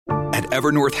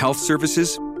Evernorth Health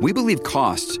Services, we believe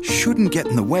costs shouldn't get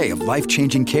in the way of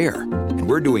life-changing care, and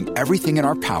we're doing everything in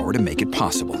our power to make it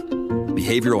possible.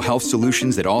 Behavioral health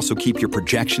solutions that also keep your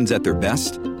projections at their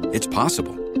best? It's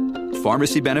possible.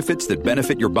 Pharmacy benefits that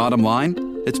benefit your bottom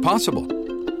line? It's possible.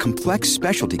 Complex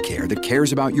specialty care that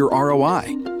cares about your ROI?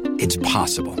 It's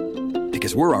possible.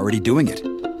 Because we're already doing it.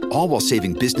 All while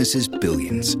saving businesses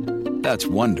billions. That's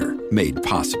Wonder made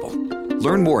possible.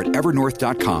 Learn more at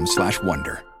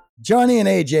evernorth.com/wonder. Johnny and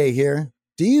AJ here.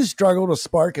 Do you struggle to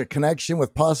spark a connection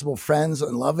with possible friends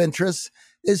and love interests?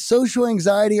 Is social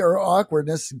anxiety or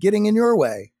awkwardness getting in your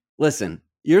way? Listen,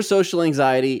 your social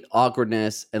anxiety,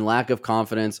 awkwardness, and lack of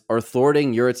confidence are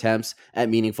thwarting your attempts at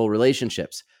meaningful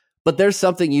relationships. But there's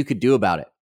something you could do about it.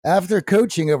 After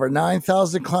coaching over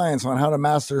 9,000 clients on how to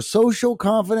master social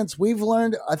confidence, we've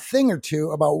learned a thing or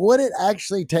two about what it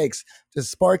actually takes to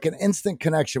spark an instant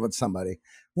connection with somebody.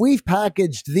 We've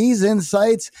packaged these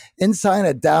insights inside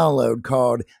a download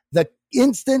called the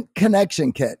Instant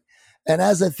Connection Kit. And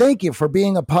as a thank you for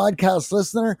being a podcast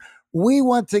listener, we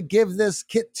want to give this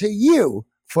kit to you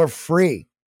for free.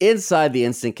 Inside the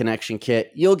Instant Connection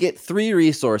Kit, you'll get 3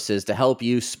 resources to help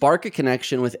you spark a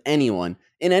connection with anyone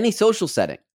in any social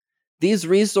setting. These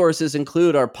resources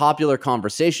include our popular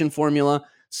conversation formula,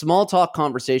 small talk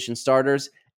conversation starters,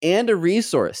 and a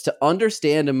resource to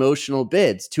understand emotional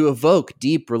bids to evoke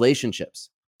deep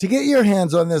relationships. To get your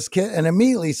hands on this kit and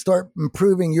immediately start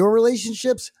improving your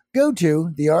relationships, go to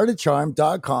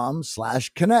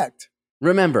theartofcharm.com/connect.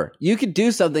 Remember, you can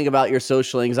do something about your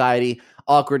social anxiety,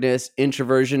 awkwardness,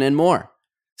 introversion, and more.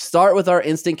 Start with our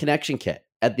Instant Connection Kit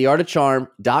at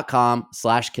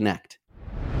theartofcharm.com/connect.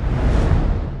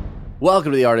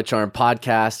 Welcome to the Art of Charm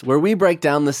podcast, where we break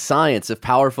down the science of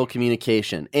powerful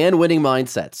communication and winning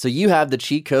mindsets so you have the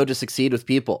cheat code to succeed with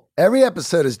people. Every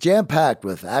episode is jam-packed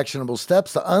with actionable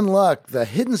steps to unlock the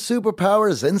hidden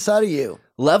superpowers inside of you.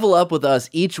 Level up with us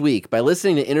each week by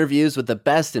listening to interviews with the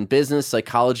best in business,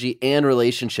 psychology, and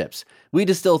relationships. We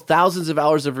distill thousands of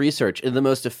hours of research into the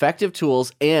most effective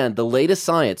tools and the latest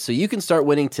science so you can start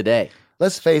winning today.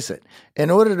 Let's face it,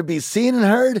 in order to be seen and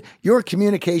heard, your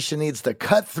communication needs to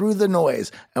cut through the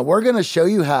noise, and we're going to show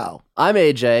you how. I'm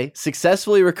AJ,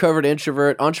 successfully recovered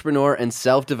introvert, entrepreneur, and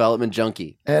self-development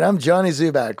junkie. And I'm Johnny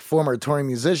Zubak, former touring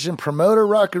musician, promoter,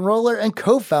 rock and roller, and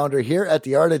co-founder here at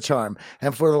The Art of Charm.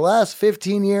 And for the last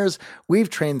 15 years,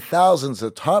 we've trained thousands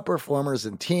of top performers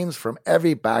and teams from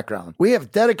every background. We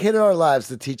have dedicated our lives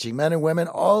to teaching men and women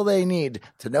all they need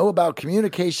to know about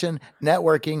communication,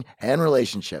 networking, and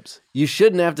relationships. You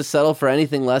shouldn't have to settle for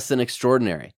anything less than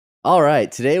extraordinary. All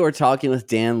right, today we're talking with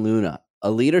Dan Luna,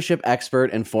 a leadership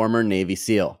expert and former Navy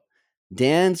SEAL.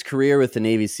 Dan's career with the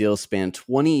Navy SEALs spanned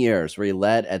 20 years, where he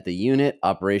led at the unit,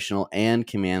 operational, and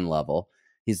command level.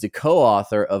 He's the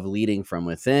co-author of Leading from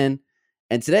Within.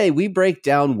 And today we break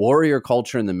down warrior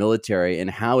culture in the military and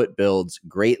how it builds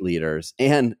great leaders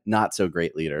and not so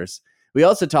great leaders. We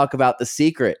also talk about the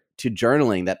secret to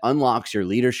journaling that unlocks your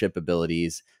leadership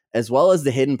abilities, as well as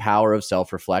the hidden power of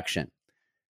self-reflection.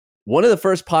 One of the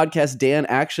first podcasts Dan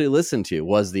actually listened to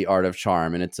was The Art of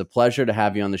Charm, and it's a pleasure to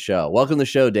have you on the show. Welcome to the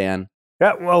show, Dan.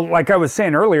 Yeah, well, like I was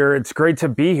saying earlier, it's great to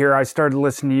be here. I started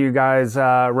listening to you guys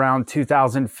around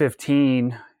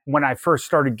 2015 when I first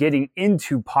started getting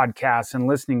into podcasts and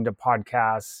listening to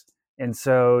podcasts. And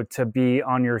so to be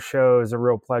on your show is a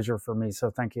real pleasure for me. So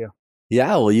thank you.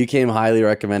 Yeah, well, you came highly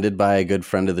recommended by a good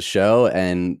friend of the show,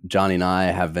 and Johnny and I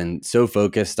have been so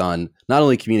focused on not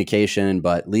only communication,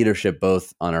 but leadership,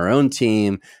 both on our own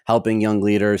team, helping young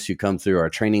leaders who come through our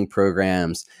training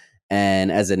programs.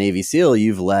 And as a Navy SEAL,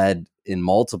 you've led in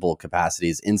multiple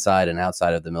capacities inside and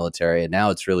outside of the military, and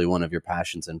now it's really one of your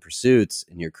passions and pursuits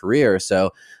in your career.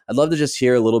 So I'd love to just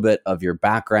hear a little bit of your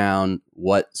background,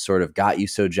 what sort of got you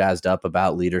so jazzed up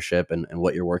about leadership and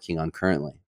what you're working on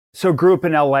currently. So grew up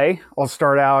in LA. I'll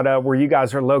start out where you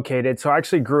guys are located. So I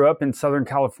actually grew up in Southern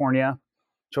California,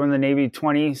 joined the Navy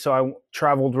 20. So I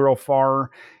traveled real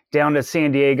far down to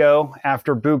San Diego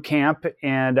after boot camp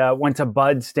and went to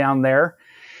BUD/S down there.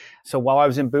 So while I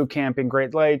was in boot camp in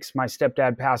Great Lakes, my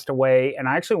stepdad passed away, and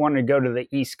I actually wanted to go to the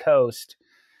East Coast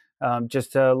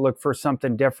just to look for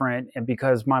something different. And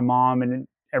because my mom and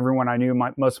everyone I knew,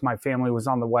 most of my family was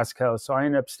on the West Coast. So I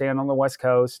ended up staying on the West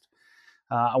Coast.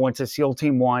 I went to SEAL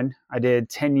Team 1. I did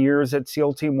 10 years at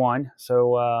SEAL Team 1.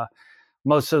 So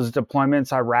most of those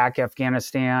deployments, Iraq,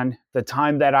 Afghanistan. The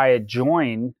time that I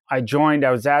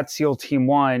was at SEAL Team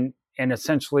 1, and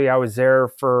essentially I was there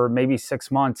for maybe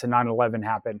 6 months and 9/11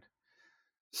 happened.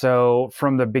 So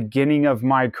from the beginning of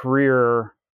my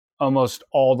career, almost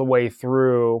all the way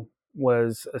through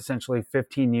was essentially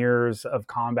 15 years of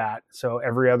combat. So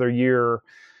every other year,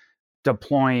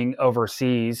 deploying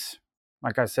overseas.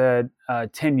 Like I said,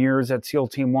 10 years at SEAL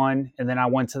Team 1, and then I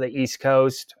went to the East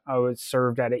Coast. I was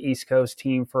served at an East Coast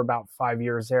team for about 5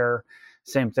 years there.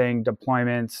 Same thing,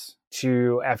 deployments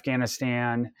to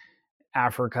Afghanistan,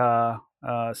 Africa,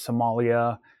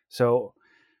 Somalia. So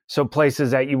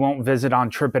places that you won't visit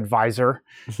on TripAdvisor.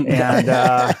 And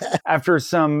after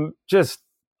some just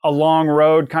a long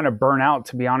road, kind of burnout,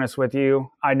 to be honest with you,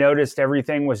 I noticed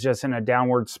everything was just in a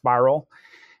downward spiral.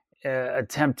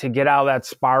 Attempt to get out of that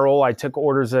spiral, I took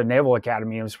orders at Naval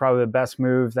Academy. It was probably the best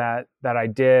move that I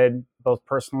did, both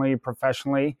personally,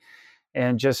 professionally,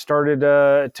 and just started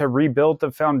to rebuild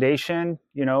the foundation,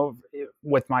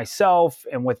 with myself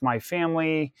and with my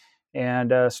family,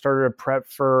 and started to prep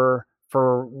for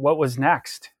what was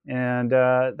next. And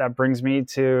that brings me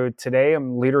to today.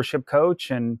 I'm a leadership coach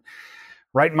and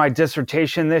writing my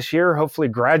dissertation this year, hopefully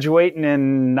graduating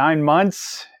in 9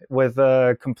 months with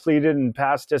a completed and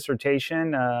passed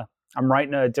dissertation. I'm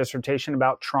writing a dissertation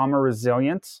about trauma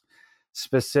resilience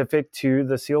specific to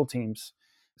the SEAL teams.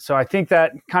 So I think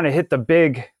that kind of hit the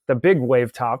big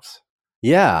wave tops.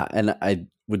 Yeah. And I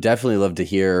would definitely love to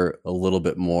hear a little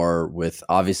bit more with,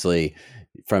 obviously,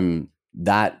 from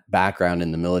that background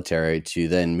in the military to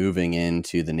then moving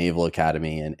into the Naval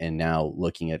Academy and now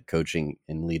looking at coaching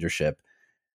and leadership.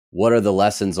 What are the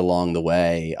lessons along the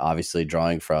way, obviously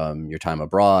drawing from your time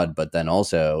abroad, but then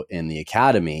also in the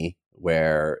academy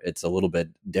where it's a little bit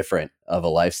different of a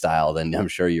lifestyle than I'm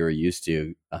sure you were used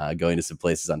to, going to some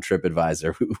places on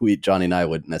TripAdvisor Johnny and I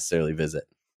wouldn't necessarily visit.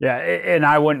 Yeah, and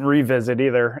I wouldn't revisit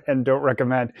either, and don't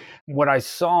recommend. What I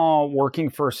saw working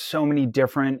for so many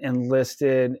different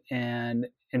enlisted and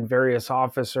various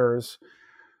officers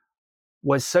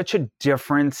was such a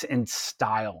difference in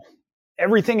style.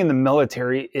 Everything in the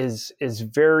military is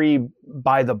very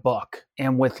by the book.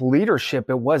 And with leadership,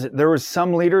 there was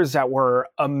some leaders that were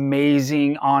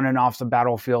amazing on and off the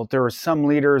battlefield. There were some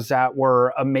leaders that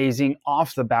were amazing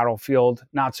off the battlefield,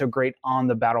 not so great on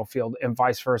the battlefield, and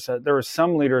vice versa. There were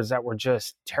some leaders that were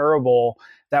just terrible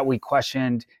that we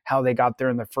questioned how they got there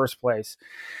in the first place.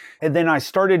 And then I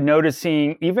started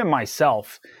noticing, even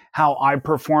myself, how I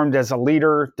performed as a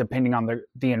leader, depending on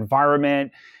the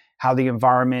environment, how the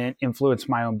environment influenced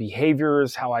my own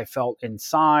behaviors, how I felt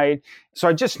inside. So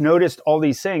I just noticed all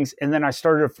these things. And then I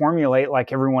started to formulate,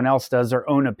 like everyone else does, their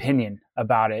own opinion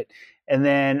about it. And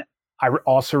then I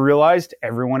also realized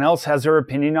everyone else has their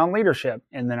opinion on leadership.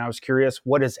 And then I was curious,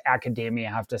 what does academia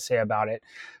have to say about it?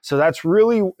 So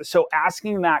so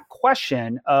asking that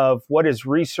question of what is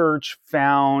research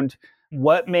found,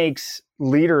 what makes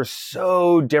leaders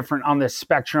so different on the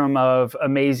spectrum of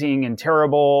amazing and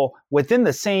terrible within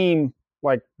the same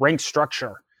rank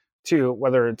structure too,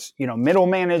 whether it's, middle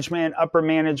management, upper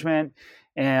management.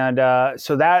 And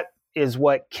so that is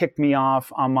what kicked me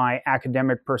off on my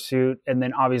academic pursuit. And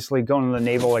then obviously going to the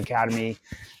Naval Academy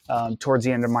towards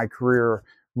the end of my career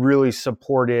really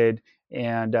supported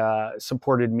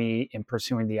me in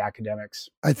pursuing the academics.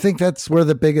 I think that's where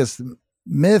the biggest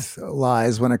myth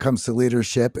lies when it comes to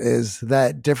leadership, is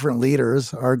that different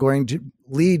leaders are going to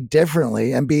lead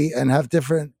differently and have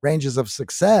different ranges of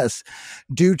success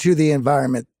due to the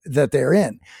environment that they're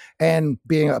in. And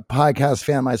being a podcast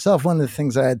fan myself, one of the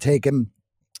things I had taken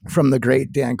from the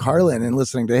great Dan Carlin and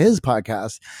listening to his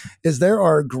podcast is there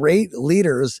are great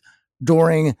leaders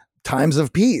during times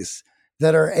of peace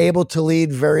that are able to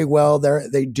lead very well.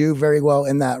 They do very well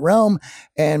in that realm,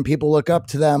 and people look up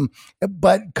to them,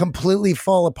 but completely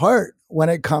fall apart when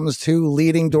it comes to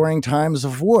leading during times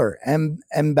of war and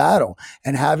battle,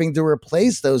 and having to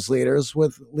replace those leaders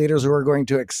with leaders who are going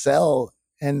to excel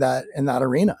in that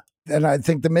arena. And I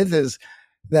think the myth is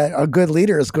that a good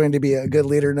leader is going to be a good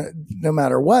leader no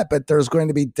matter what, but there's going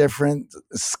to be different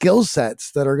skill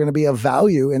sets that are going to be of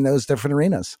value in those different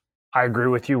arenas. I agree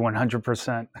with you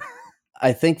 100%.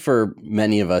 I think for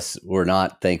many of us, we're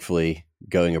not thankfully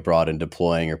going abroad and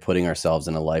deploying or putting ourselves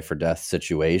in a life or death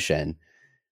situation,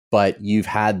 but you've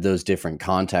had those different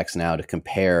contexts now to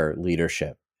compare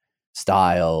leadership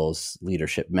styles,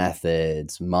 leadership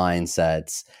methods,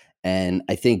 mindsets. And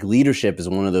I think leadership is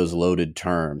one of those loaded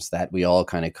terms that we all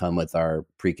kind of come with our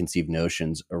preconceived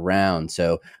notions around.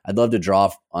 So I'd love to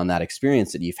draw on that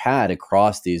experience that you've had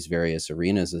across these various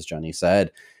arenas, as Johnny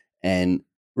said, and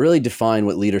really define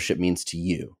what leadership means to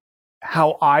you.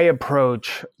 How I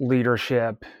approach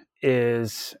leadership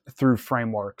is through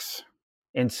frameworks.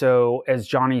 And so, as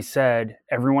Johnny said,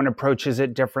 everyone approaches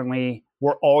it differently.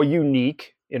 We're all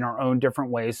unique in our own different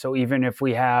ways. So even if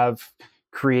we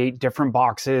create different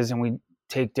boxes and we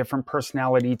take different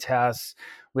personality tests,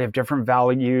 we have different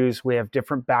values, we have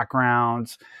different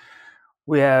backgrounds,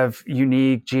 We have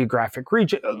unique geographic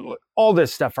region, all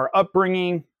this stuff, our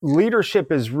upbringing.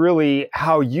 Leadership is really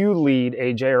how you lead,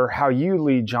 AJ, or how you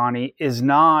lead, Johnny, is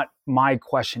not my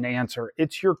question to answer.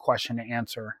 It's your question to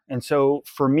answer. And so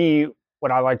for me,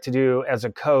 what I like to do as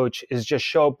a coach is just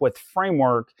show up with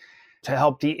framework to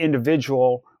help the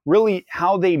individual really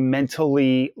how they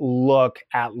mentally look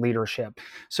at leadership.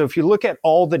 So if you look at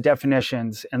all the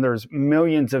definitions, and there's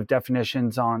millions of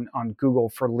definitions on Google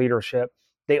for leadership,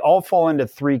 they all fall into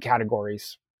three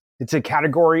categories. It's a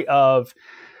category of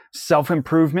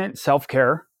self-improvement,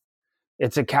 self-care.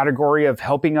 It's a category of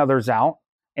helping others out.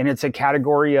 And it's a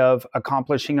category of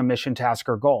accomplishing a mission, task,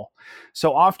 or goal.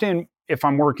 So often, if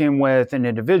I'm working with an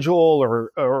individual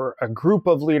or a group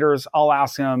of leaders, I'll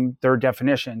ask them their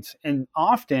definitions. And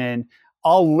often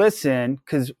I'll listen,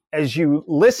 because as you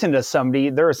listen to somebody,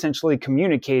 they're essentially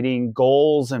communicating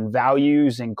goals and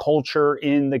values and culture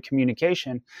in the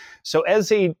communication. So as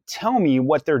they tell me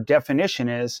what their definition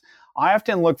is, I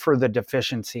often look for the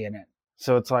deficiency in it.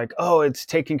 So it's like, oh, it's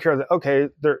taking care of the, okay,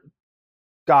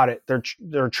 got it.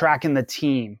 They're tracking the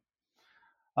team.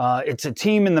 It's a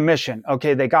team in the mission.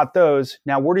 Okay, they got those.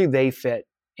 Now, where do they fit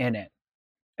in it?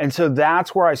 And so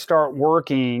that's where I start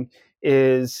working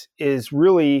is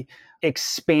really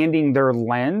expanding their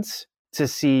lens to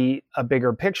see a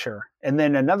bigger picture. And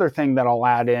then another thing that I'll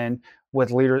add in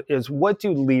with leaders is, what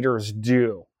do leaders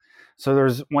do? So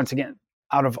there's, once again,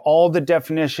 out of all the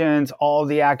definitions, all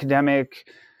the academic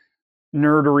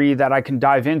nerdery that I can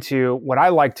dive into, what I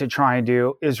like to try and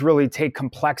do is really take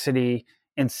complexity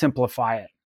and simplify it.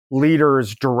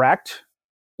 Leaders direct,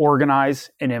 organize,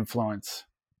 and influence.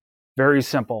 Very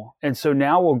simple. And so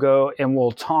now we'll go and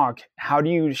we'll talk, how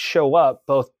do you show up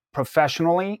both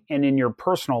professionally and in your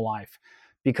personal life?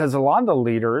 Because a lot of the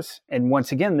leaders, and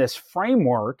once again, this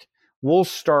framework will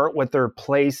start with their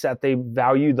place that they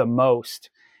value the most.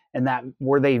 And that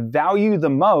where they value the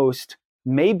most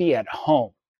may be at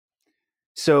home.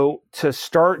 So to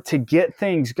start to get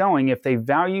things going, if they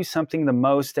value something the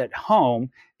most at home,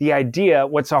 the idea,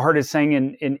 what's the hardest thing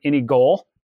in any goal,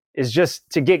 is just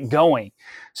to get going.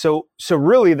 So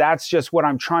really that's just what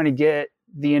I'm trying to get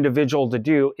the individual to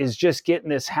do, is just get in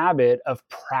this habit of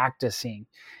practicing.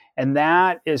 And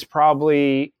that is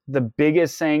probably the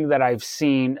biggest thing that I've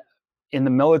seen in the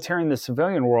military and the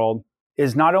civilian world,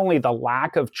 is not only the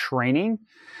lack of training,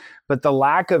 but the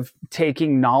lack of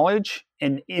taking knowledge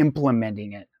and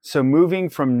implementing it. So moving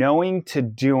from knowing to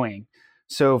doing.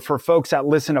 So for folks that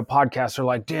listen to podcasts, are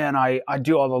like, Dan, I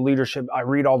do all the leadership. I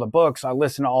read all the books. I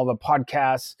listen to all the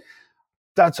podcasts.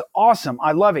 That's awesome.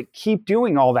 I love it. Keep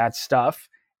doing all that stuff.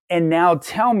 And now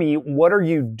tell me, what are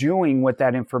you doing with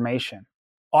that information?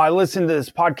 Oh, I listened to this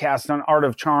podcast on Art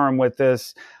of Charm with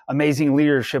this amazing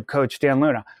leadership coach, Dan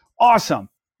Luna. Awesome.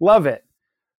 Love it.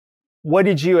 What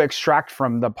did you extract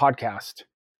from the podcast?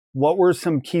 What were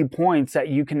some key points that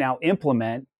you can now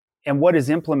implement? And what does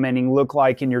implementing look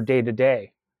like in your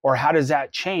day-to-day? Or how does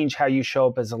that change how you show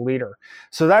up as a leader?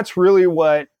 So that's really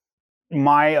what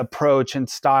my approach and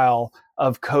style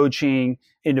of coaching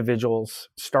individuals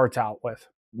starts out with.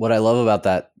 What I love about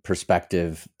that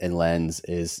perspective and lens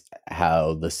is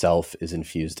how the self is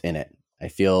infused in it. I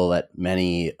feel that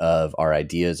many of our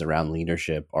ideas around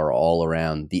leadership are all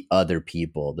around the other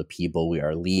people, the people we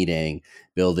are leading,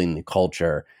 building the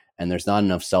culture, and there's not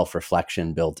enough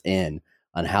self-reflection built in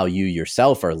on how you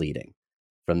yourself are leading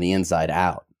from the inside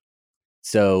out.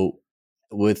 So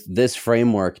with this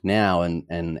framework now,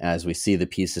 and as we see the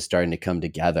pieces starting to come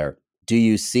together, do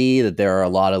you see that there are a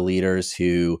lot of leaders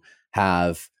who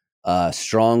have a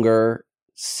stronger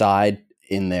side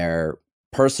in their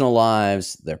personal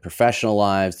lives, their professional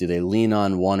lives? Do they lean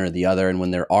on one or the other? And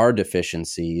when there are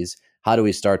deficiencies, how do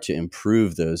we start to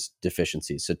improve those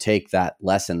deficiencies? So take that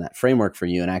lesson, that framework for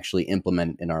you, and actually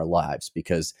implement it in our lives.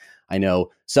 Because I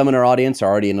know some in our audience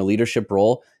are already in a leadership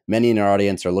role. Many in our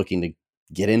audience are looking to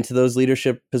get into those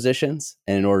leadership positions.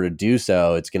 And in order to do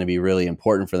so, it's going to be really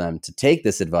important for them to take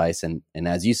this advice and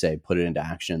as you say, put it into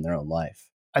action in their own life.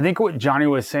 I think what Johnny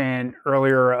was saying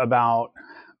earlier about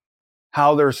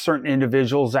how there's certain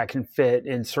individuals that can fit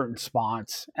in certain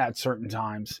spots at certain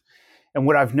times. And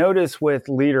what I've noticed with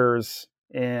leaders,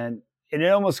 and it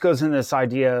almost goes in this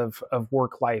idea of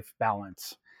work-life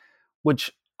balance,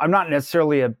 which I'm not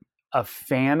necessarily a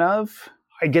fan of.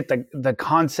 I get the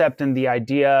concept and the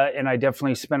idea, and I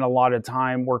definitely spend a lot of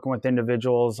time working with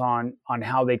individuals on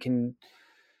how they can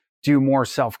do more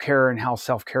self-care and how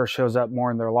self-care shows up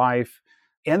more in their life.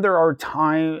 And there are a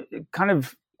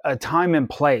time and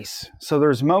place. So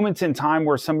there's moments in time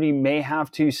where somebody may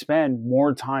have to spend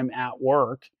more time at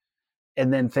work,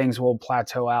 and then things will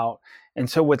plateau out. And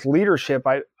so with leadership,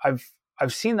 I've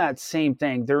I've seen that same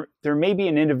thing. There may be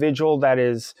an individual that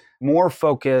is more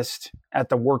focused at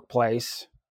the workplace,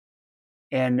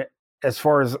 and as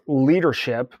far as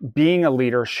leadership, being a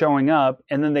leader, showing up,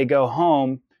 and then they go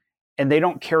home and they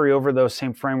don't carry over those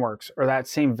same frameworks or that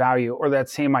same value or that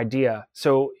same idea.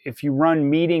 So if you run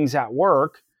meetings at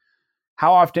work,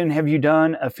 how often have you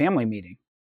done a family meeting?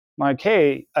 Like,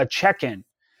 hey, a check-in.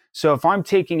 So if I'm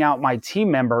taking out my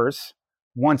team members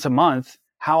once a month,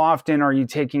 how often are you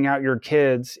taking out your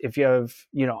kids? If you have,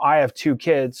 I have 2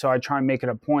 kids, so I try and make it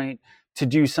a point to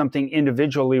do something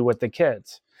individually with the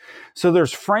kids. So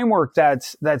there's framework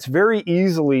that's very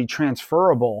easily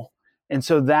transferable. And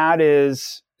so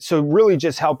really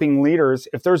just helping leaders,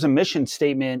 if there's a mission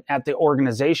statement at the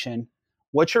organization,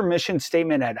 what's your mission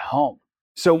statement at home?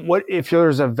 So what if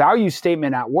there's a value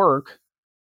statement at work,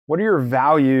 what are your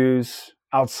values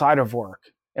outside of work?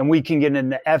 And we can get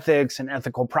into ethics and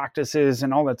ethical practices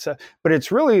and all that stuff. But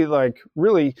it's really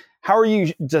how are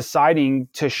you deciding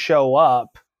to show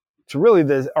up to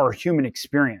really our human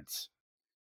experience?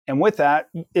 And with that,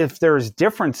 if there's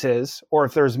differences or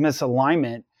if there's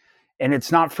misalignment, and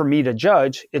it's not for me to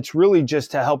judge, it's really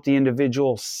just to help the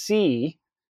individual see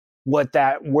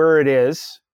where it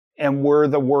is and where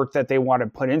the work that they want to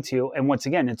put into. And once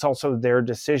again, it's also their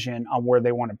decision on where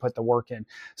they want to put the work in.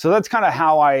 So that's kind of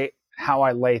how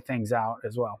I lay things out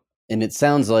as well. And it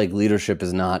sounds like leadership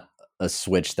is not a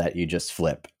switch that you just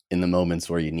flip in the moments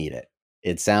where you need it.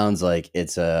 It sounds like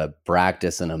it's a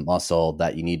practice and a muscle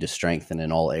that you need to strengthen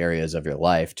in all areas of your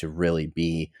life to really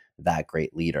be that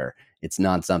great leader. It's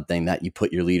not something that you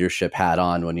put your leadership hat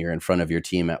on when you're in front of your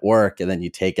team at work and then you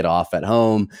take it off at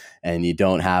home and you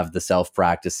don't have the self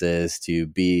practices to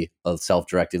be a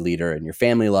self-directed leader in your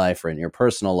family life or in your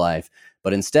personal life,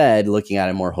 but instead looking at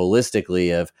it more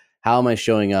holistically of how am I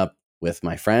showing up with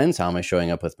my friends, how am I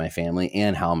showing up with my family,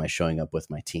 and how am I showing up with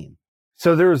my team?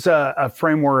 So there's a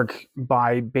framework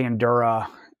by Bandura,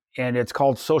 and it's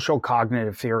called social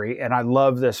cognitive theory. And I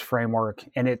love this framework,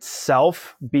 and it's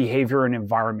self, behavior, and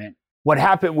environment. We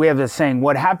have this saying,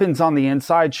 what happens on the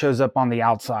inside shows up on the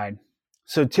outside.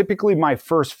 So typically my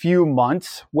first few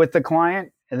months with the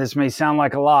client, and this may sound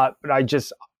like a lot, but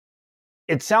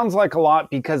it sounds like a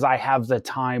lot because I have the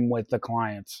time with the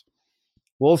clients.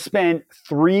 We'll spend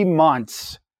 3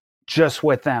 months just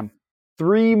with them.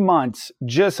 3 months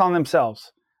just on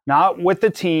themselves, not with the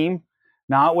team,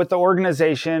 not with the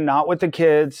organization, not with the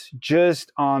kids,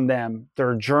 just on them.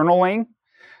 They're journaling.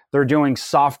 They're doing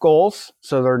soft goals.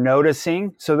 So they're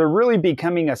noticing. So they're really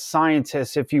becoming a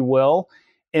scientist, if you will,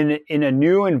 in a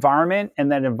new environment.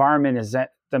 And that environment is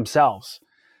themselves.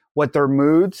 What their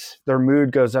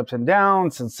mood goes up and down,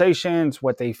 sensations,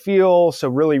 what they feel. So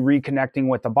really reconnecting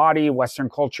with the body. Western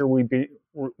culture,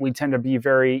 we tend to be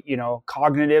very,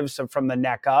 cognitive. So from the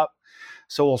neck up.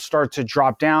 So we'll start to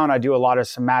drop down. I do a lot of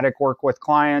somatic work with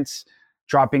clients,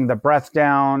 dropping the breath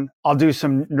down. I'll do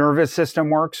some nervous system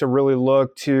work. So really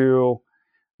look to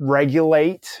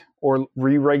regulate or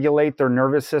re-regulate their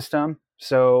nervous system.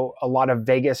 So a lot of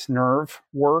vagus nerve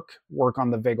work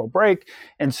on the vagal brake.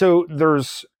 And so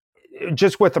there's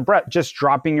just with the breath, just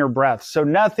dropping your breath. So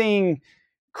nothing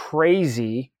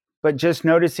crazy, but just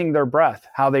noticing their breath,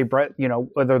 how they breathe,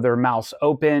 whether their mouth's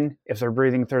open, if they're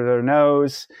breathing through their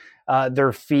nose,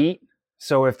 their feet.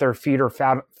 So if their feet are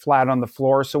flat on the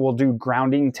floor, so we'll do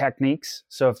grounding techniques.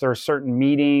 So if there are certain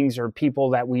meetings or people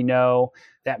that we know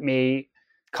that may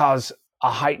cause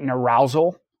a heightened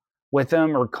arousal with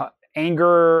them or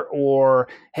anger or,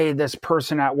 hey, this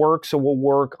person at work. So we'll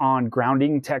work on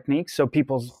grounding techniques. So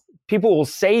people will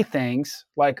say things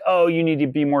like, oh, you need to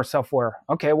be more self-aware.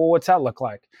 Okay, well, what's that look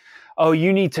like? Oh,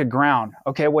 you need to ground.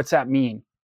 Okay, what's that mean?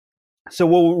 So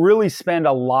we'll really spend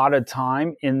a lot of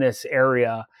time in this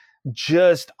area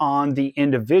just on the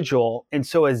individual. And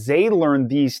so as they learn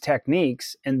these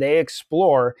techniques and they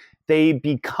explore, they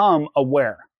become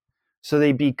aware. So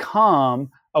they become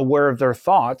aware of their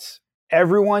thoughts.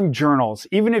 Everyone journals.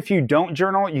 Even if you don't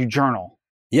journal, you journal.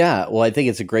 Yeah, well, I think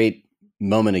it's a great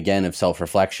moment again of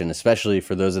self-reflection, especially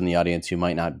for those in the audience who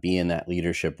might not be in that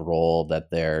leadership role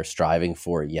that they're striving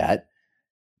for yet.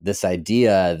 This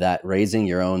idea that raising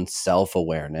your own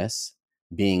self-awareness,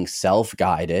 being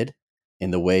self-guided in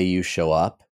the way you show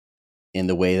up, in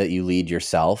the way that you lead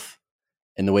yourself,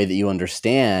 in the way that you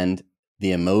understand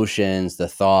the emotions, the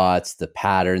thoughts, the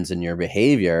patterns in your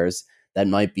behaviors that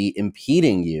might be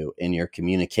impeding you in your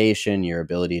communication, your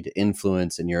ability to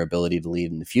influence, and your ability to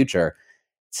lead in the future.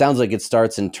 It sounds like it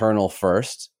starts internal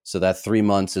first. So that 3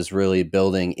 months is really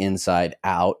building inside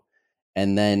out.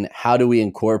 And then how do we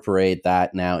incorporate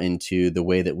that now into the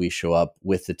way that we show up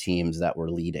with the teams that we're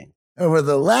leading? Over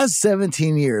the last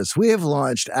 17 years, we have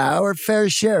launched our fair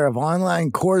share of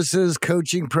online courses,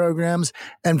 coaching programs,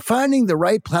 and finding the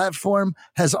right platform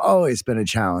has always been a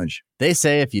challenge. They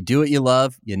say if you do what you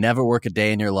love, you never work a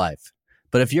day in your life.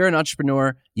 But if you're an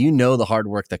entrepreneur, you know the hard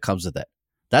work that comes with it.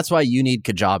 That's why you need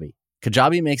Kajabi.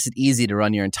 Kajabi makes it easy to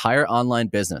run your entire online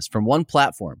business from one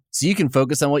platform so you can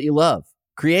focus on what you love,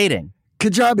 creating.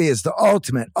 Kajabi is the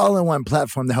ultimate all-in-one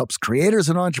platform that helps creators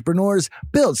and entrepreneurs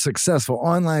build successful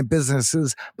online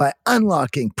businesses by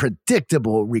unlocking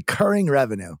predictable, recurring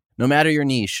revenue. No matter your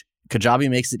niche, Kajabi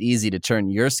makes it easy to turn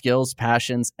your skills,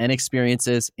 passions, and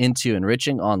experiences into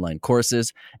enriching online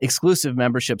courses, exclusive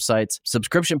membership sites,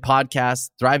 subscription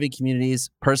podcasts, thriving communities,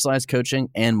 personalized coaching,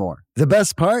 and more. The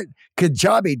best part?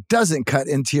 Kajabi doesn't cut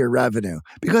into your revenue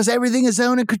because everything is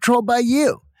owned and controlled by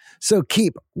you. So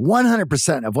keep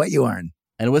 100% of what you earn.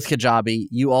 And with Kajabi,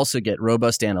 you also get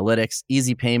robust analytics,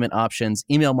 easy payment options,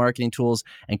 email marketing tools,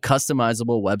 and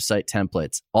customizable website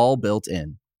templates, all built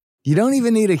in. You don't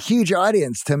even need a huge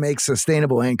audience to make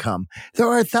sustainable income. There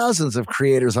are thousands of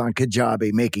creators on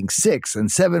Kajabi making 6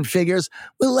 and 7 figures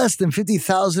with less than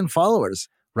 50,000 followers.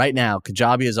 Right now,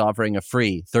 Kajabi is offering a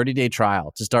free 30-day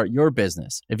trial to start your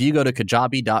business if you go to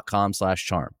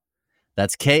kajabi.com/charm.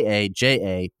 That's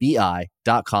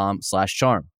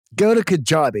KAJABI.com/charm. Go to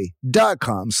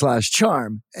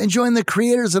kajabi.com/charm and join the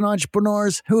creators and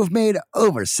entrepreneurs who have made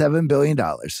over $7 billion.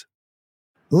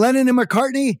 Lennon and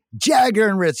McCartney, Jagger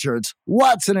and Richards,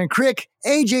 Watson and Crick,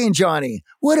 AJ and Johnny.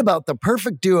 What about the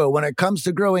perfect duo when it comes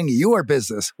to growing your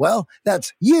business? Well,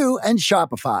 that's you and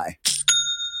Shopify.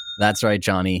 That's right,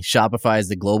 Johnny. Shopify is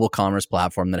the global commerce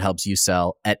platform that helps you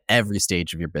sell at every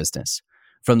stage of your business.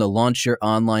 From the launch your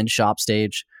online shop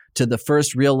stage to the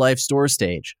first real life store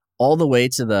stage, all the way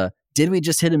to the did we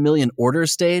just hit 1 million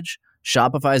orders stage,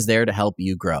 Shopify is there to help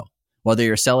you grow. Whether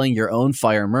you're selling your own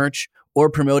fire merch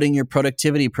or promoting your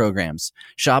productivity programs,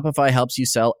 Shopify helps you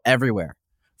sell everywhere.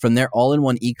 From their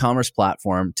all-in-one e-commerce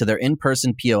platform to their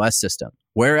in-person POS system,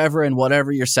 wherever and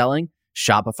whatever you're selling,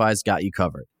 Shopify's got you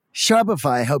covered.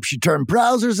 Shopify helps you turn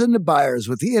browsers into buyers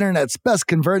with the internet's best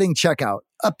converting checkout,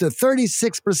 up to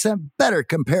 36% better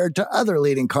compared to other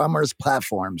leading commerce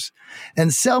platforms.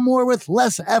 And sell more with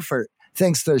less effort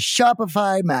thanks to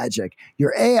Shopify Magic,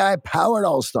 your AI-powered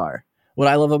all-star. What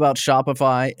I love about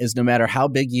Shopify is no matter how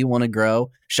big you want to grow,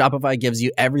 Shopify gives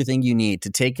you everything you need to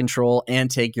take control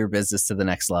and take your business to the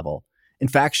next level. In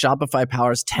fact, Shopify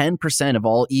powers 10% of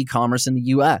all e-commerce in the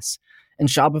U.S., and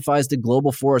Shopify is the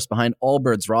global force behind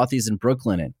Allbirds, Rothy's, and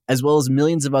Brooklinen, as well as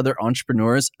millions of other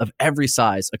entrepreneurs of every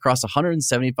size across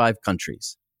 175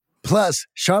 countries. Plus,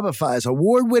 Shopify's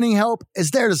award-winning help is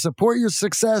there to support your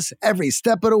success every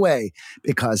step of the way,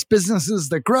 because businesses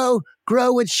that grow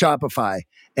with Shopify.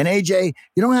 And AJ,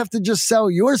 you don't have to just sell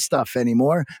your stuff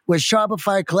anymore. With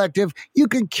Shopify Collective, you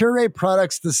can curate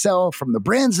products to sell from the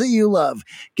brands that you love,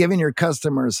 giving your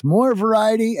customers more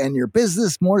variety and your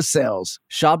business more sales.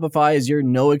 Shopify is your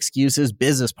no excuses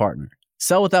business partner.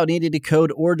 Sell without needing to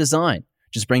code or design.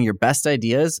 Just bring your best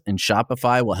ideas and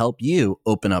Shopify will help you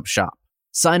open up shop.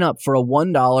 Sign up for a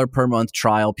 $1 per month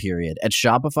trial period at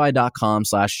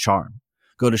shopify.com/charm.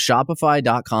 Go to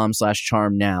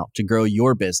shopify.com/charm now to grow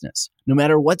your business, no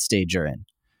matter what stage you're in.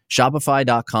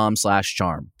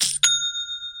 Shopify.com/charm.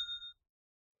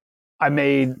 I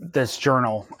made this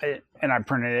journal and I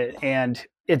printed it, and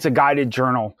it's a guided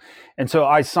journal. And so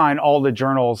I sign all the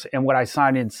journals, and what I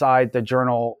sign inside the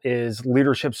journal is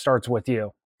leadership starts with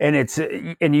you. And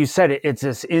you said it, it's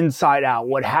this inside out.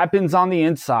 What happens on the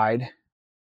inside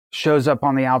shows up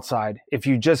on the outside. If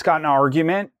you just got in an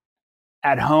argument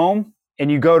at home and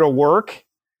you go to work,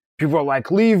 people are like,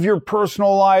 leave your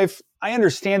personal life. I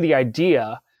understand the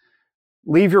idea.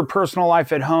 Leave your personal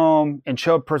life at home and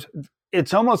show up.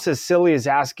 It's almost as silly as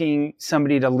asking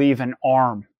somebody to leave an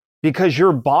arm, because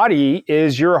your body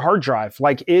is your hard drive.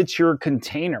 Like, it's your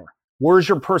container. Where's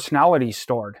your personality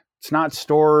stored? It's not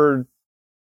stored,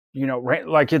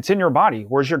 like it's in your body.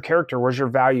 Where's your character? Where's your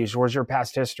values? Where's your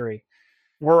past history?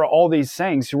 Where are all these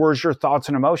things? Where's your thoughts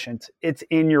and emotions? It's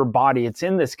in your body. It's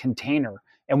in this container.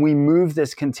 And we move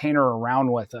this container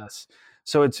around with us.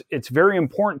 So it's very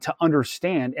important to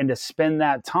understand and to spend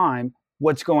that time,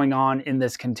 what's going on in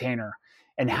this container.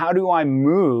 And how do I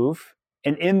move?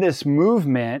 And in this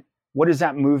movement, what is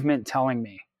that movement telling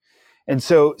me? And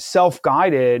so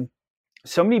self-guided,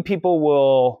 so many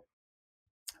people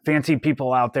fancy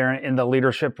people out there in the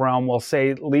leadership realm will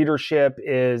say leadership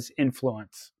is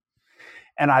influence.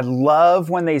 And I love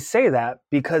when they say that,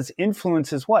 because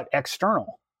influence is what?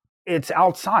 External. It's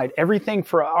outside. Everything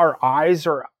for our eyes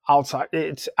are outside.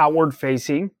 It's outward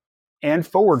facing and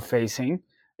forward facing.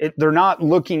 They're not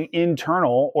looking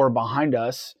internal or behind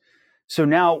us. So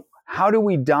now, how do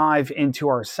we dive into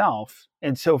ourself?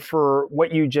 And so for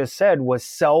what you just said was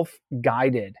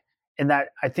self-guided. And that,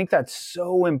 I think that's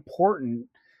so important,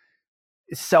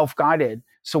 self-guided.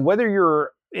 So whether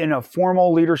you're in a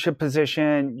formal leadership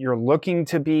position, you're looking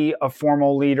to be a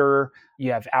formal leader,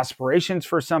 you have aspirations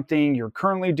for something you're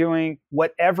currently doing,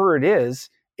 whatever it is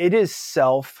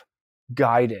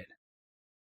self-guided.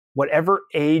 Whatever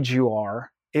age you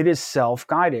are, it is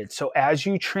self-guided. So as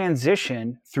you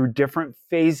transition through different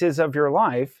phases of your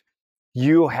life,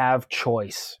 you have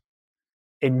choice.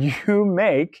 And you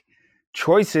make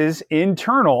choices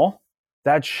internal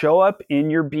that show up in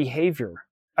your behavior.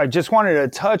 I just wanted to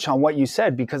touch on what you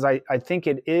said because I think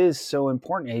it is so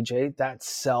important, AJ, that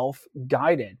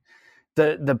self-guided.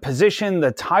 The position,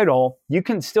 the title, you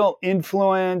can still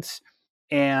influence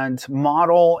and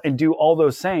model and do all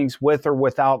those things with or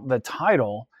without the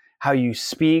title, how you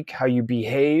speak, how you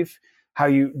behave,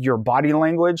 your body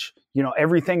language,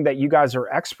 everything that you guys are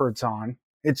experts on,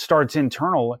 it starts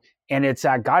internal and it's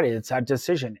that guided, it's that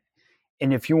decision.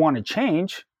 And if you want to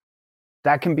change,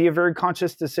 that can be a very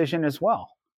conscious decision as well.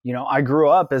 I grew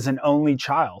up as an only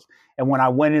child. And when I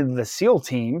went into the SEAL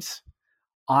teams,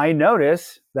 I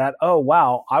noticed that, oh,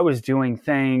 wow, I was doing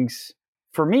things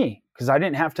for me because I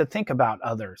didn't have to think about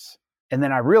others. And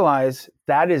then I realized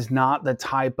that is not the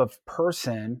type of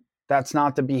person, that's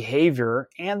not the behavior,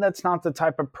 and that's not the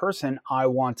type of person I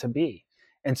want to be.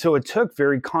 And so it took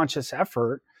very conscious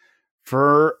effort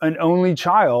for an only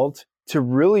child to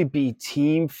really be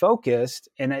team focused.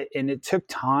 And it took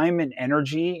time and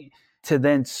energy to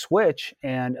then switch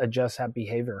and adjust that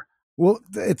behavior. Well,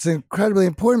 it's incredibly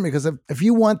important because if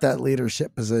you want that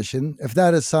leadership position, if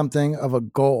that is something of a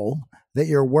goal that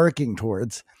you're working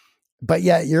towards, but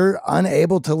yet you're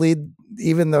unable to lead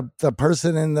even the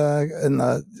person in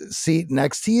the seat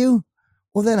next to you,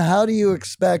 well, then how do you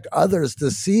expect others to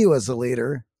see you as a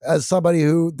leader, as somebody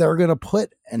who they're going to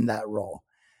put in that role?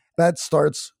 That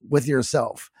starts with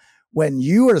yourself. When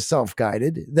you are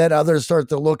self-guided, then others start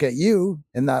to look at you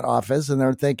in that office and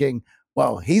they're thinking,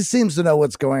 well, he seems to know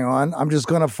what's going on. I'm just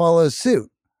going to follow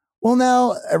suit. Well,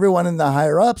 now everyone in the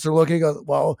higher ups are looking at,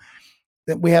 well,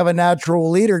 we have a natural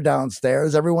leader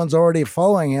downstairs. Everyone's already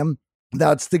following him.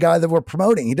 That's the guy that we're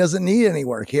promoting. He doesn't need any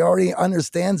work. He already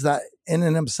understands that in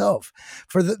and himself.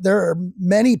 There are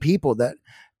many people that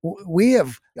we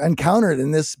have encountered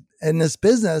in this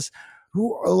business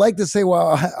who like to say,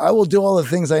 well, I will do all the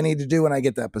things I need to do when I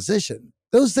get that position.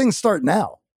 Those things start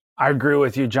now. I agree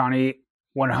with you, Johnny,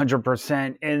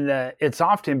 100%. And it's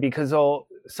often because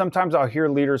sometimes I'll hear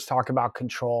leaders talk about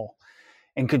control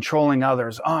and controlling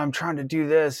others. Oh, I'm trying to do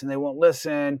this and they won't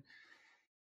listen.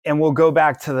 And we'll go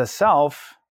back to the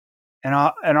self and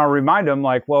I'll remind them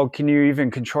like, well, can you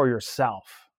even control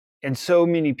yourself? And so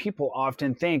many people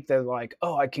often think that like,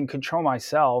 oh, I can control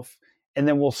myself. And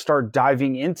then we'll start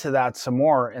diving into that some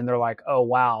more. And they're like, oh,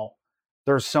 wow,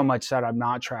 there's so much that I'm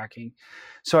not tracking.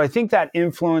 So I think that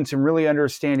influence and really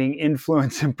understanding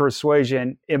influence and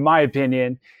persuasion, in my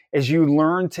opinion, is you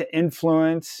learn to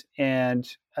influence, and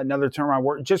another term I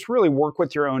work, just really work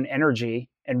with your own energy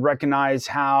and recognize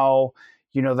how,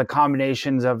 the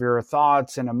combinations of your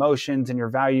thoughts and emotions and your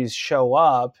values show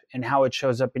up and how it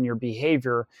shows up in your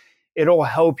behavior. It'll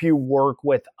help you work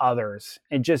with others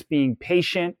and just being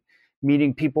patient,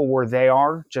 meeting people where they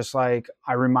are, just like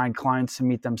I remind clients to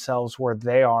meet themselves where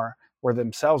they are, where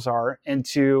themselves are. And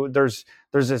there's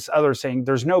this other saying,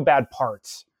 there's no bad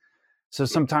parts. So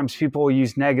sometimes people will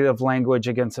use negative language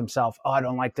against themselves. Oh, I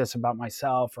don't like this about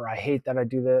myself, or I hate that I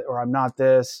do that, or I'm not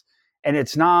this. And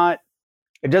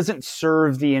it doesn't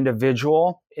serve the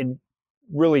individual in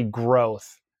really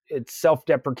growth. It's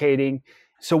self-deprecating.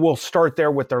 So we'll start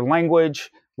there with their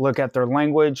language, look at their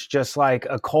language, just like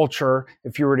a culture.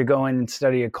 If you were to go in and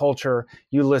study a culture,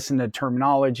 you listen to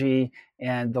terminology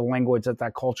and the language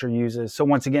that culture uses. So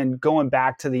once again, going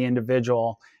back to the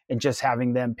individual and just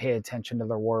having them pay attention to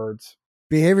their words.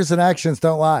 Behaviors and actions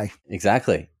don't lie.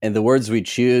 Exactly. And the words we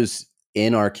choose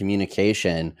in our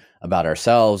communication about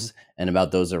ourselves and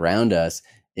about those around us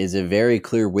is a very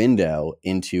clear window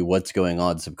into what's going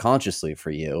on subconsciously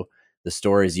for you, the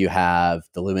stories you have,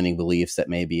 the limiting beliefs that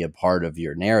may be a part of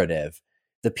your narrative.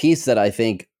 The piece that I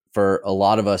think for a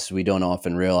lot of us we don't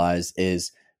often realize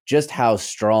is just how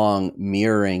strong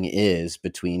mirroring is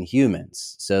between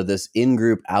humans. So this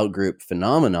in-group, out-group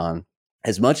phenomenon,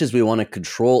 as much as we want to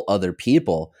control other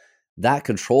people, that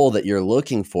control that you're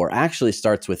looking for actually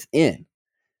starts within.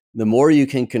 The more you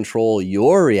can control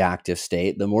your reactive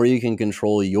state, the more you can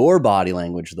control your body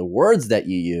language, the words that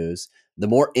you use, the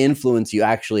more influence you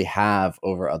actually have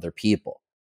over other people.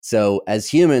 So as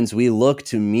humans, we look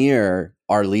to mirror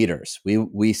our leaders.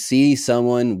 We see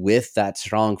someone with that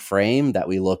strong frame that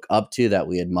we look up to, that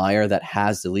we admire, that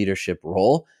has the leadership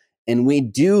role, and we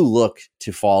do look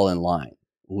to fall in line.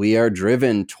 We are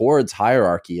driven towards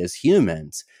hierarchy as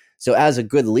humans. So as a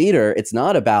good leader, it's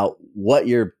not about what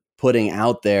you're putting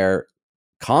out there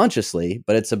consciously,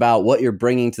 but it's about what you're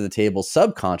bringing to the table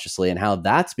subconsciously and how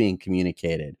that's being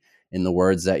communicated in the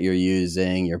words that you're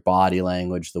using, your body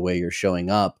language, the way you're showing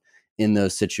up in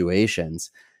those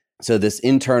situations. So this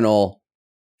internal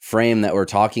frame that we're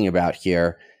talking about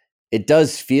here, it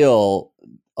does feel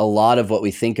a lot of what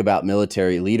we think about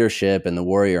military leadership and the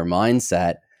warrior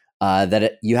mindset,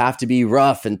 you have to be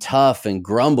rough and tough and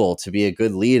grumble to be a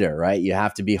good leader, right? You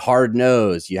have to be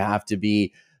hard-nosed. You have to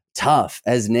be tough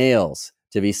as nails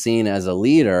to be seen as a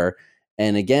leader.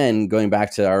 And again, going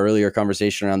back to our earlier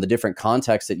conversation around the different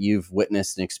contexts that you've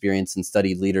witnessed and experienced and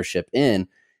studied leadership in,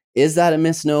 is that a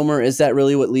misnomer? Is that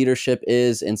really what leadership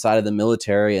is inside of the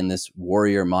military and this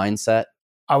warrior mindset?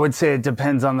 I would say it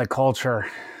depends on the culture.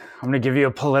 I'm going to give you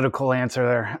a political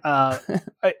answer there.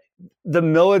 The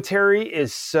military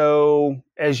is so,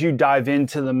 as you dive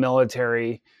into the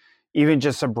military, even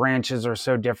just the branches are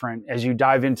so different. As you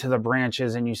dive into the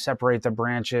branches and you separate the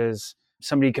branches,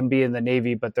 somebody can be in the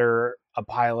Navy, but they're a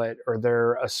pilot, or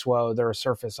they're a SWO, they're a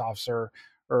surface officer,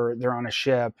 or they're on a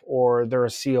ship, or they're a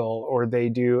SEAL, or they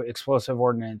do explosive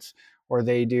ordnance, or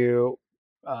they do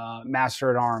master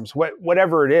at arms,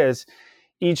 whatever it is.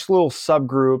 Each little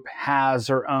subgroup has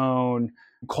their own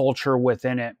culture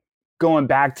within it. Going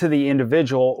back to the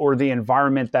individual or the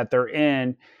environment that they're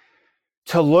in,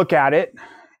 to look at it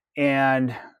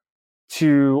and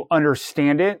to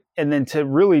understand it, and then to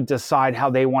really decide how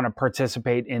they want to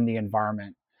participate in the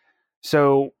environment.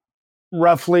 So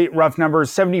rough numbers,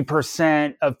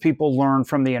 70% of people learn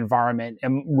from the environment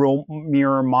and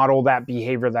mirror model that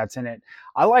behavior that's in it.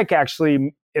 I like,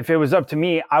 actually, if it was up to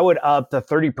me, I would up the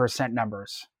 30%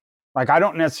 numbers. Like, I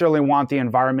don't necessarily want the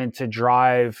environment to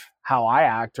drive how I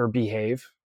act or behave.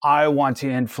 I want to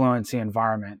influence the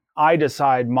environment. I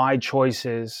decide my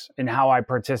choices and how I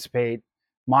participate,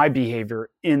 my behavior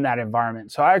in that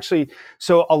environment.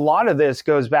 So a lot of this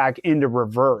goes back into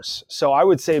reverse. So I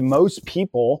would say most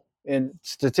people, and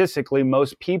statistically,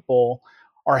 most people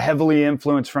are heavily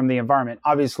influenced from the environment.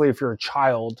 Obviously, if you're a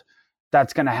child,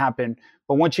 that's going to happen.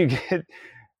 But once you get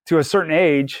to a certain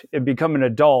age and become an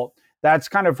adult, that's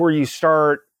kind of where you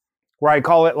start, where I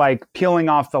call it like peeling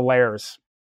off the layers.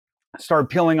 Start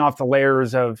peeling off the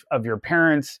layers of your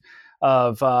parents,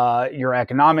 of your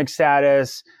economic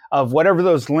status, of whatever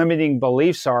those limiting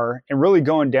beliefs are, and really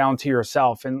going down to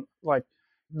yourself, and like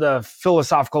the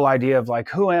philosophical idea of like,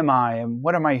 who am I and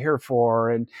what am I here for?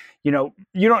 And, you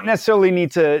don't necessarily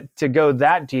need to go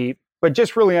that deep, but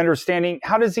just really understanding,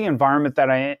 how does the environment that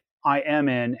I am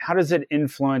in, how does it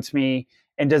influence me?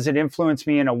 And does it influence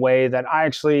me in a way that I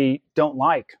actually don't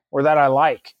like, or that I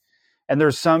like? And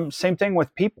there's same thing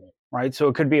with people, right? So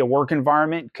it could be a work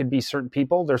environment, it could be certain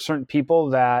people. There's certain people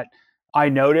that I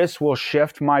notice will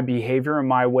shift my behavior and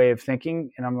my way of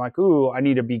thinking. And I'm like, ooh, I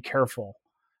need to be careful.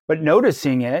 But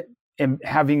noticing it and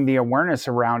having the awareness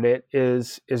around it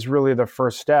is really the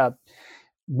first step.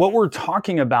 What we're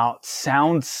talking about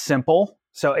sounds simple.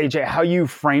 So AJ, how you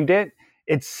framed it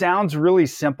sounds really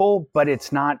simple, but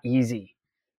it's not easy.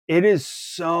 It is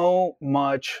so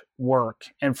much work.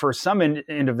 And for some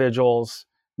individuals,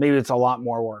 maybe it's a lot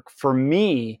more work. For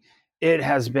me, it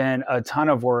has been a ton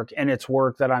of work, and it's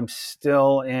work that I'm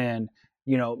still in,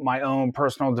 my own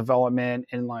personal development,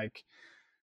 and like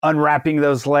unwrapping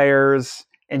those layers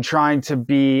and trying to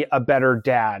be a better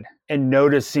dad, and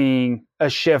noticing a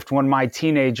shift when my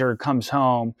teenager comes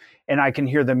home and I can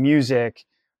hear the music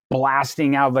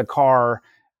blasting out of the car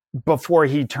before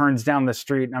he turns down the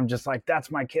street. And I'm just like, that's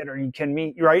my kid. Are you kidding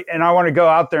me? Right. And I want to go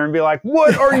out there and be like,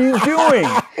 what are you doing?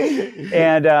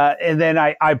 And then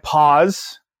I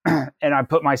pause and I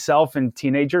put myself in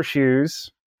teenager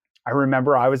shoes. I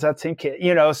remember I was that same kid,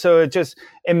 so it just,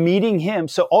 and meeting him.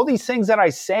 So all these things that I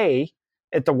say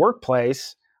at the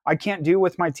workplace, I can't do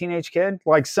with my teenage kid,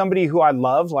 like somebody who I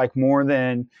love, like more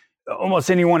than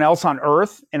almost anyone else on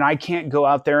earth. And I can't go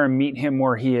out there and meet him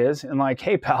where he is and like,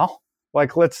 hey pal,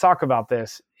 like, let's talk about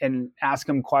this, and ask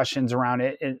him questions around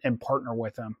it, and partner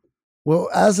with him. Well,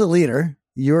 as a leader,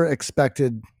 you're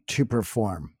expected to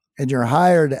perform, and you're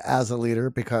hired as a leader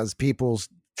because people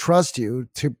trust you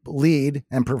to lead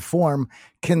and perform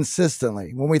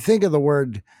consistently. When we think of the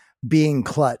word being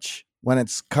clutch, when it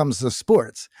comes to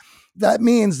sports, that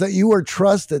means that you are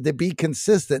trusted to be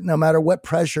consistent no matter what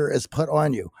pressure is put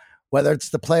on you. Whether it's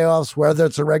the playoffs, whether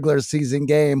it's a regular season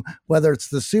game, whether it's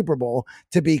the Super Bowl,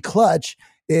 to be clutch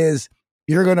is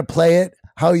you're going to play it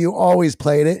how you always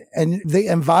played it, and the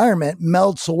environment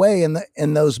melts away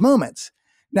in those moments.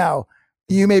 Now,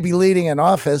 you may be leading an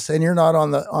office and you're not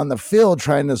on the field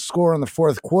trying to score in the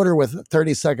fourth quarter with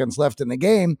 30 seconds left in the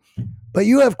game, but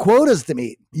you have quotas to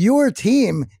meet. Your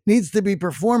team needs to be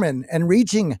performing and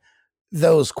reaching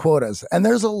those quotas. And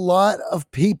there's a lot of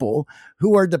people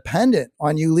who are dependent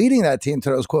on you leading that team to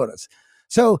those quotas.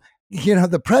 So,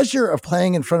 the pressure of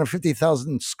playing in front of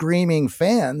 50,000 screaming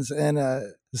fans in a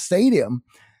stadium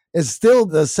is still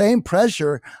the same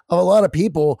pressure of a lot of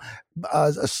people.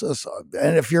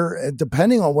 And if you're,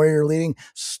 depending on where you're leading,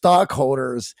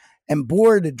 stockholders and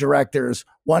board directors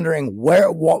wondering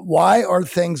why are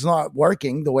things not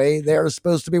working the way they're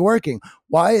supposed to be working?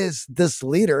 Why is this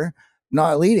leader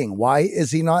not leading? Why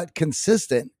is he not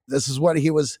consistent? This is what he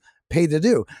was paid to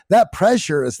do. That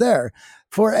pressure is there.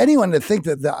 For anyone to think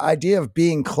that the idea of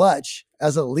being clutch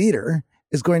as a leader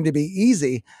is going to be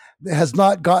easy has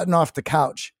not gotten off the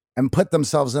couch and put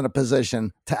themselves in a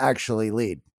position to actually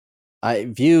lead. I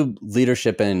view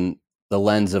leadership in the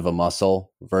lens of a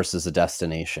muscle versus a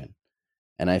destination.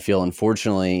 And I feel,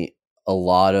 unfortunately, a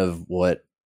lot of what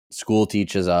school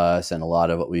teaches us and a lot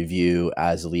of what we view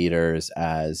as leaders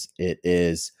as it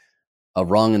is a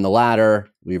rung in the ladder.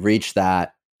 We've reached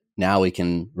that. Now we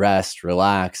can rest,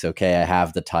 relax. Okay, I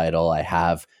have the title. I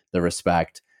have the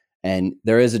respect. And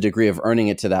there is a degree of earning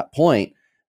it to that point.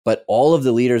 But all of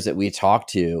the leaders that we talk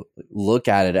to look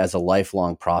at it as a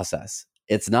lifelong process.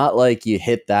 It's not like you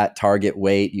hit that target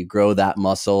weight, you grow that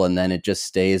muscle, and then it just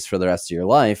stays for the rest of your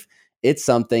life. It's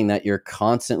something that you're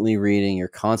constantly reading, you're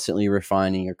constantly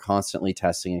refining, you're constantly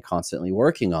testing and constantly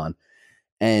working on.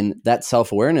 And that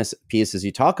self-awareness piece, as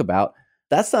you talk about,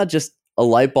 that's not just a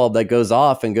light bulb that goes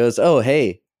off and goes, oh,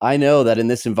 hey, I know that in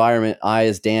this environment, I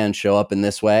as Dan show up in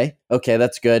this way. Okay,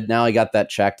 that's good. Now I got that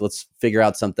checked. Let's figure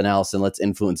out something else and let's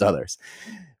influence others.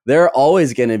 There are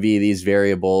always going to be these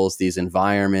variables, these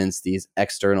environments, these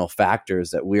external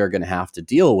factors that we are going to have to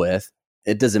deal with.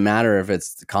 It doesn't matter if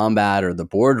it's the combat or the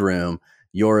boardroom.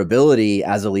 Your ability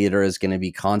as a leader is going to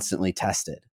be constantly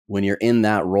tested. When you're in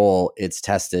that role, it's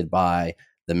tested by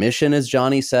the mission, as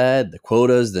Johnny said, the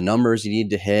quotas, the numbers you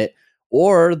need to hit,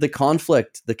 or the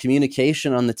conflict, the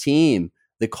communication on the team,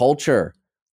 the culture.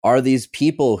 Are these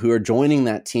people who are joining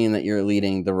that team that you're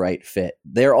leading the right fit?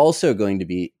 They're also going to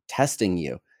be testing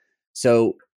you.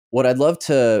 So what I'd love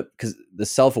to, because the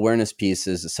self-awareness piece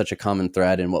is such a common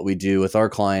thread in what we do with our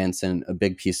clients and a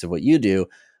big piece of what you do.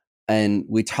 And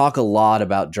we talk a lot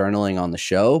about journaling on the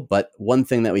show, but one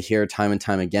thing that we hear time and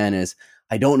time again is,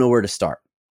 I don't know where to start.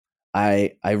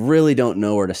 I really don't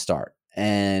know where to start.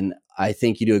 And I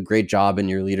think you do a great job in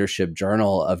your leadership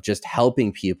journal of just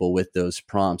helping people with those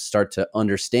prompts start to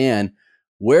understand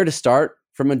where to start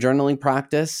from a journaling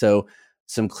practice. So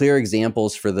some clear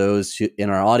examples for those who, in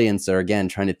our audience that are, again,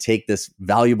 trying to take this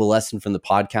valuable lesson from the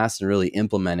podcast and really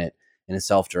implement it in a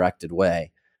self-directed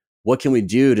way. What can we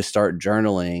do to start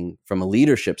journaling from a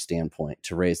leadership standpoint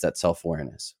to raise that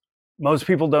self-awareness? Most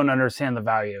people don't understand the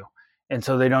value, and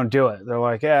so they don't do it. They're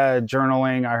like, yeah,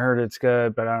 journaling, I heard it's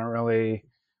good, but I don't really,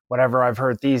 whatever, I've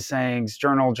heard these things,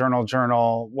 journal,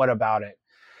 what about it?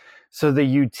 So the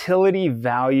utility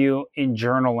value in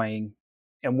journaling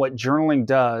and what journaling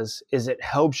does is it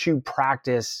helps you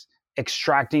practice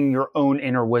extracting your own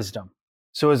inner wisdom.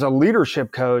 So as a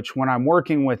leadership coach, when I'm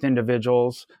working with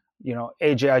individuals,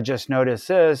 AJ, I just noticed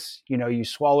this, you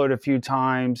swallowed a few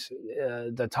times.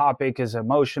 The topic is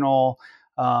emotional.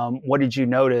 What did you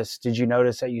notice? Did you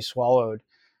notice that you swallowed?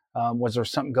 Was there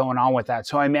something going on with that?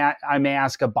 So I may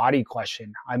ask a body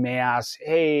question. I may ask,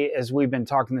 hey, as we've been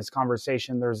talking this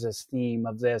conversation, there's this theme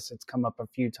of this. It's come up a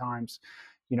few times.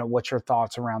 What's your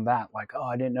thoughts around that? Like, oh,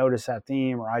 I didn't notice that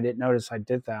theme, or I didn't notice I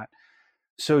did that.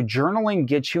 So journaling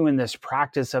gets you in this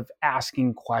practice of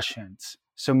asking questions.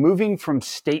 So moving from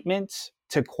statements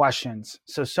to questions.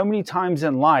 So many times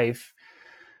in life,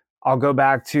 I'll go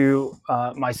back to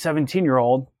my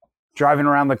 17-year-old driving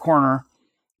around the corner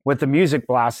with the music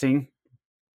blasting.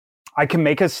 I can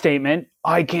make a statement.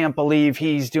 I can't believe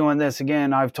he's doing this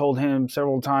again. I've told him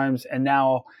several times. And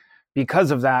now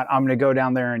because of that, I'm going to go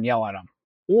down there and yell at him.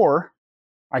 Or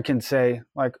I can say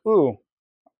like, ooh,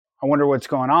 I wonder what's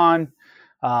going on.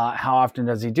 How often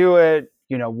does he do it?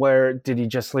 Where did he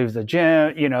just leave the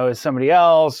gym? Is somebody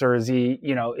else, or is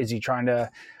he trying to,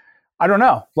 I don't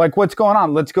know, like what's going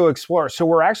on? Let's go explore. So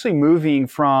we're actually moving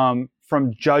from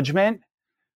judgment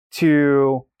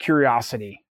to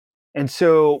curiosity. And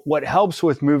so what helps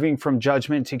with moving from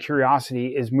judgment to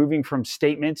curiosity is moving from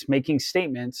statements, making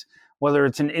statements, whether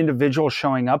it's an individual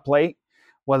showing up late,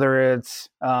 whether it's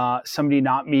somebody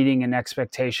not meeting an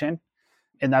expectation.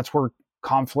 And that's where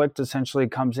conflict essentially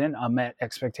comes in, unmet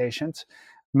expectations,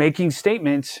 making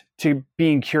statements to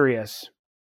being curious.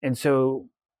 And so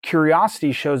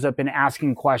curiosity shows up in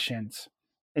asking questions.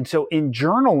 And so in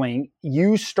journaling,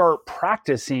 you start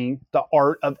practicing the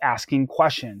art of asking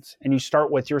questions, and you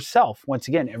start with yourself. Once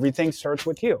again, everything starts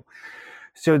with you.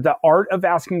 So the art of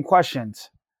asking questions,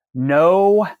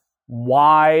 no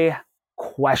why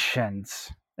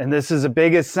questions. And this is the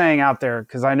biggest saying out there,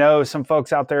 because I know some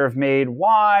folks out there have made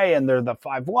why, and they're the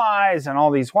 5 whys and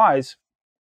all these whys.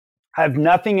 I have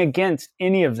nothing against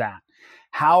any of that.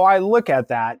 How I look at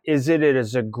that is that it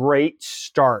is a great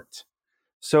start.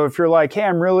 So if you're like, hey,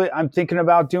 I'm thinking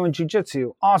about doing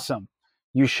jujitsu, awesome.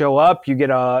 You show up, you get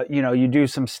you do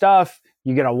some stuff,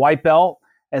 you get a white belt,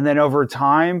 and then over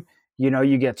time,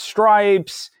 you get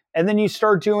stripes, and then you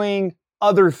start doing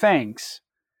other things.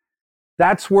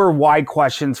 That's where why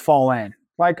questions fall in.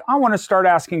 Like, I want to start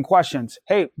asking questions.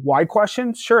 Hey, why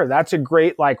questions? Sure, that's a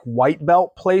great white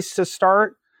belt place to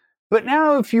start. But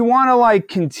now if you want to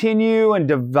continue and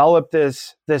develop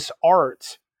this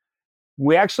art,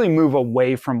 we actually move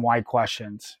away from why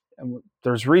questions. And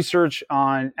there's research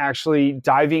on actually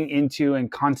diving into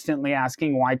and constantly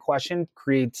asking why question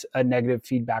creates a negative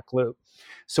feedback loop.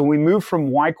 So we move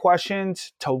from why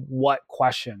questions to what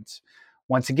questions.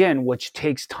 Once again, which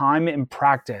takes time and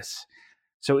practice.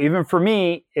 So even for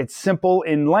me, it's simple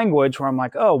in language where I'm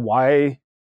like, oh, why?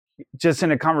 Just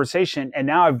in a conversation. And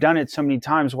now I've done it so many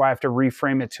times where I have to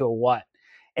reframe it to a what.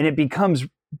 And it becomes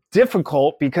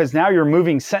difficult because now you're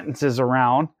moving sentences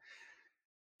around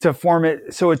to form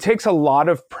it. So it takes a lot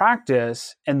of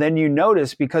practice. And then you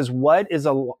notice, because what is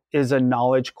a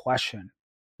knowledge question?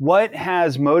 What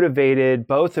has motivated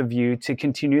both of you to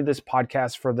continue this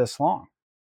podcast for this long?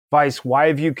 Vice, why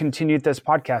have you continued this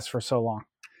podcast for so long?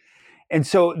 And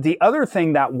so the other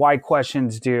thing that why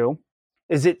questions do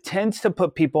is it tends to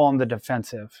put people on the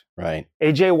defensive. Right.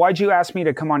 AJ, why'd you ask me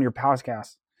to come on your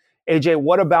podcast? AJ,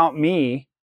 what about me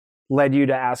led you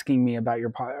to asking me about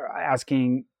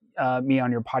me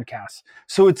on your podcast?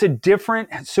 So it's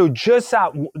so just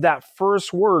that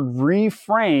first word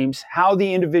reframes how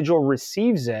the individual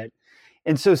receives it.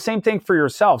 And so same thing for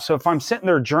yourself. So if I'm sitting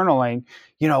there journaling,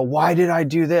 why did I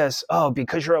do this? Oh,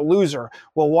 because you're a loser.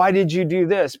 Well, why did you do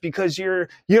this? Because you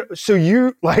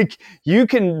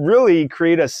can really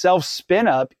create a self spin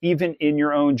up even in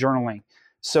your own journaling.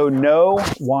 So no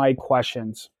why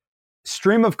questions.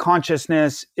 Stream of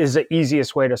consciousness is the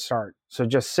easiest way to start. So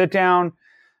just sit down,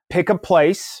 pick a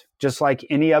place, just like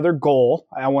any other goal.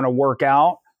 I want to work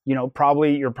out. You're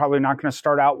probably not going to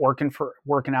start out working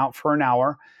out for an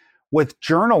hour. With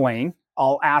journaling,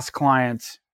 I'll ask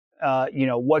clients,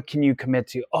 what can you commit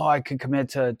to? Oh, I could commit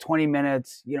to 20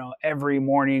 minutes, every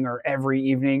morning or every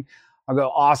evening. I'll go,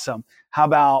 awesome. How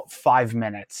about 5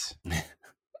 minutes?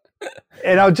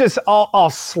 And I'll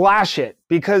slash it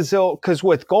because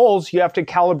with goals, you have to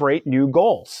calibrate new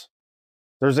goals.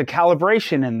 There's a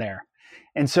calibration in there.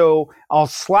 And so I'll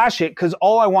slash it because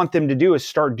all I want them to do is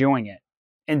start doing it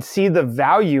and see the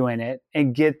value in it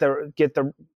and get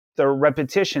the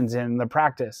repetitions in the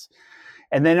practice.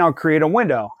 And then I'll create a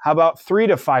window. How about 3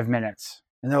 to 5 minutes?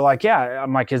 And they're like, yeah.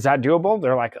 I'm like, is that doable?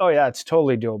 They're like, oh yeah, it's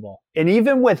totally doable. And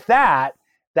even with that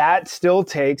still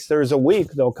takes, there's a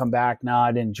week they'll come back, no,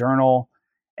 I didn't journal.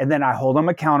 And then I hold them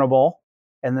accountable.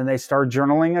 And then they start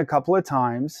journaling a couple of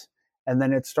times. And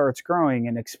then it starts growing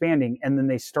and expanding. And then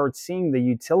they start seeing the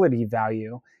utility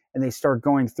value and they start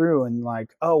going through and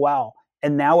like, oh, wow.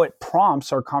 And now it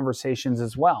prompts our conversations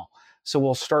as well. So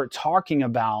we'll start talking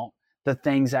about the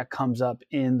things that comes up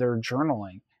in their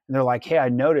journaling. And they're like, hey, I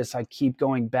notice I keep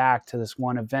going back to this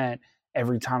one event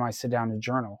every time I sit down to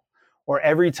journal. Or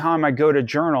every time I go to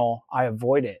journal, I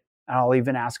avoid it. And I'll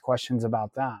even ask questions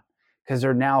about that because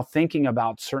they're now thinking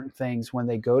about certain things when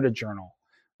they go to journal,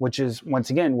 which is, once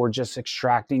again, we're just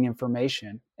extracting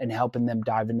information and helping them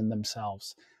dive into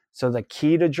themselves. So the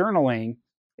key to journaling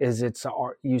is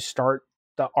you start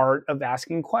the art of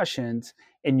asking questions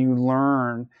and you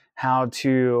learn how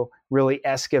to really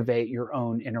excavate your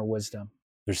own inner wisdom.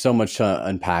 There's so much to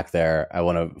unpack there. I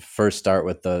want to first start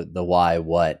with the why,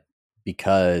 what,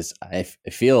 because I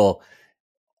feel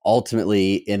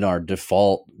ultimately in our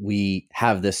default, we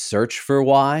have this search for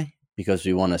why because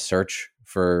we want to search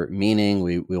for meaning.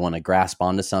 We want to grasp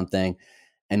onto something,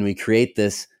 and we create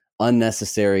this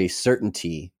unnecessary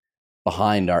certainty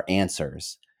behind our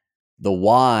answers. The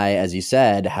why, as you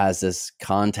said, has this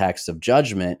context of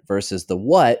judgment versus the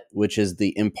what, which is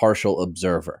the impartial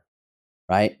observer,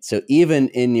 right? So even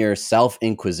in your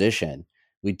self-inquisition,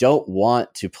 we don't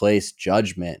want to place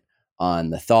judgment on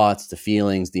the thoughts, the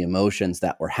feelings, the emotions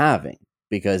that we're having,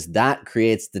 because that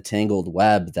creates the tangled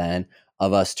web then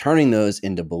of us turning those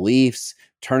into beliefs,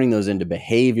 turning those into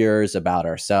behaviors about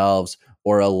ourselves,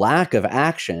 or a lack of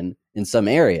action in some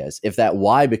areas. If that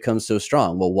why becomes so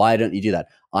strong, well, why don't you do that?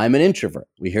 I'm an introvert.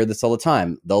 We hear this all the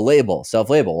time. They'll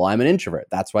self-label. Well, I'm an introvert.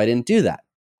 That's why I didn't do that.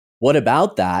 What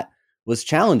about that was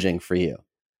challenging for you?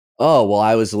 Oh, well,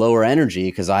 I was lower energy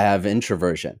because I have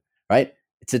introversion, right?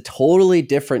 It's a totally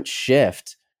different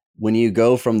shift when you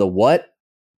go from the what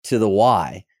to the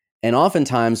why. And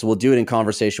oftentimes we'll do it in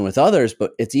conversation with others,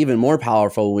 but it's even more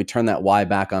powerful when we turn that why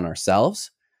back on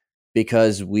ourselves,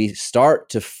 because we start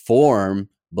to form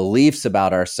beliefs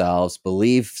about ourselves,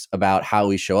 beliefs about how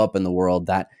we show up in the world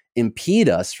that impede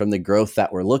us from the growth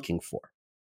that we're looking for.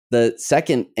 The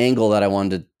second angle that I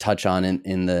wanted to touch on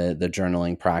in the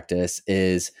journaling practice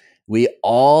is we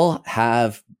all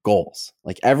have goals.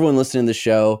 Like everyone listening to the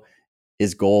show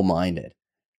is goal-minded.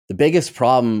 The biggest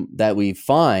problem that we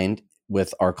find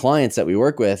with our clients that we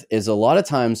work with is a lot of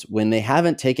times when they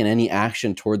haven't taken any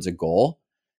action towards a goal,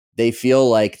 they feel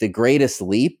like the greatest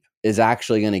leap is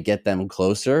actually going to get them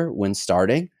closer when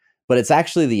starting, but it's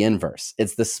actually the inverse.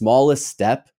 It's the smallest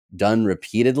step done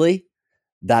repeatedly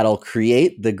that'll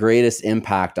create the greatest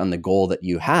impact on the goal that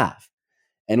you have.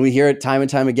 And we hear it time and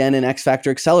time again in X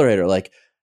Factor Accelerator, like,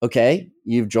 okay,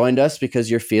 you've joined us because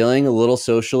you're feeling a little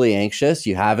socially anxious.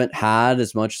 You haven't had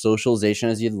as much socialization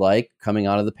as you'd like coming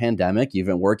out of the pandemic. You've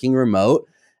been working remote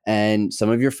and some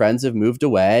of your friends have moved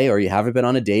away, or you haven't been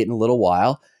on a date in a little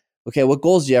while. Okay, what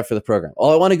goals do you have for the program?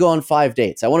 Oh, I want to go on 5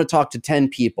 dates. I want to talk to 10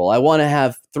 people. I want to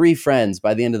have 3 friends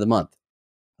by the end of the month.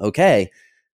 Okay,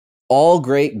 all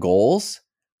great goals,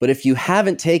 but if you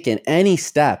haven't taken any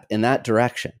step in that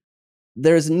direction,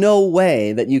 there's no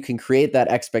way that you can create that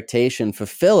expectation,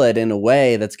 fulfill it in a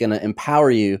way that's going to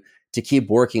empower you to keep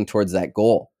working towards that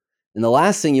goal. And the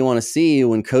last thing you want to see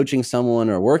when coaching someone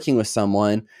or working with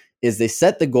someone is they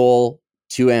set the goal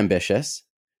too ambitious,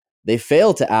 they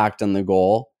fail to act on the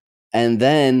goal, and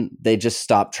then they just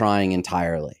stop trying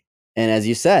entirely. And as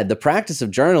you said, the practice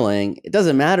of journaling, it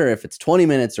doesn't matter if it's 20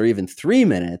 minutes or even 3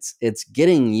 minutes, it's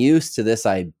getting used to this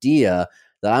idea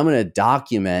that I'm going to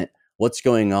document what's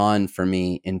going on for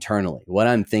me internally, what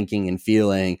I'm thinking and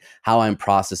feeling, how I'm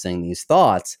processing these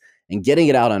thoughts, and getting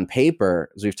it out on paper,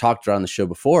 as we've talked about on the show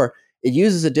before, it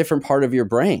uses a different part of your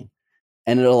brain.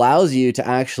 And it allows you to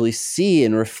actually see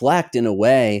and reflect in a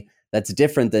way that's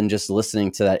different than just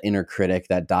listening to that inner critic,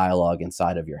 that dialogue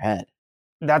inside of your head.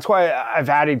 That's why I've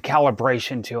added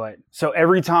calibration to it. So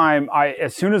every time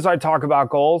as soon as I talk about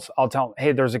goals, I'll tell them,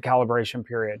 hey, there's a calibration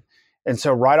period. And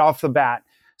so right off the bat,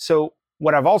 so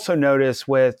what I've also noticed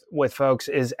with folks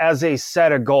is as they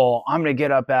set a goal, I'm going to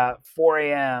get up at 4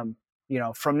 a.m.,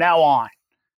 from now on,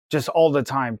 just all the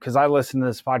time, because I listen to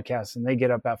this podcast and they get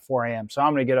up at 4 a.m. So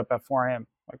I'm going to get up at 4 a.m.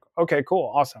 Like, okay,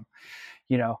 cool. Awesome.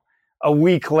 A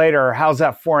week later, how's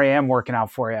that 4 a.m. working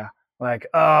out for you? Like,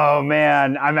 oh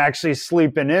man, I'm actually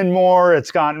sleeping in more.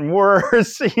 It's gotten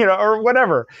worse, or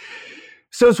whatever.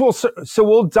 So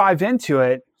we'll dive into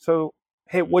it. So,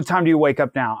 hey, what time do you wake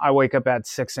up now? I wake up at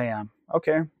 6 a.m.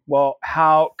 Okay, well,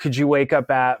 how could you wake up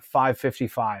at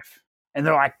 5:55? And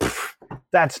they're like,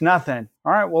 that's nothing.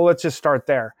 All right, well, let's just start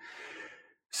there.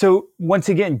 So once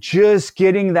again, just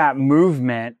getting that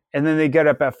movement, and then they get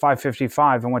up at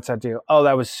 5:55, and what's that do? Oh,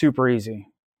 that was super easy.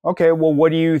 Okay, well,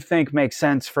 what do you think makes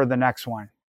sense for the next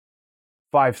one?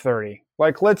 5:30.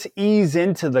 Like, let's ease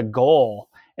into the goal.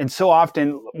 And so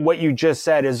often what you just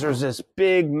said is there's this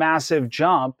big, massive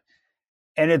jump,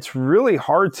 and it's really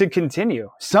hard to continue.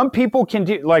 Some people can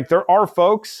do, like, there are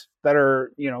folks that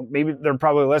are, maybe they're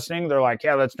probably listening. They're like,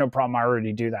 yeah, that's no problem. I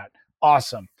already do that.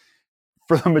 Awesome.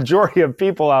 For the majority of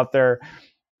people out there,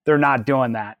 they're not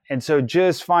doing that. And so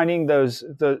just finding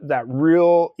that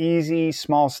real easy,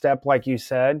 small step, like you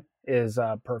said, is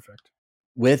perfect.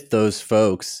 With those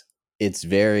folks, it's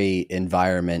very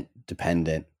environment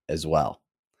dependent as well.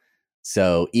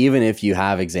 So even if you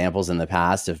have examples in the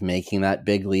past of making that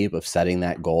big leap, of setting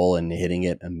that goal and hitting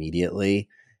it immediately,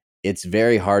 it's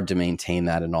very hard to maintain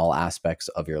that in all aspects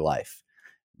of your life.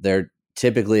 There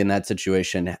typically in that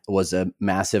situation was a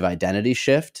massive identity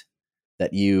shift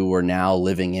that you were now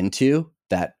living into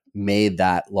that made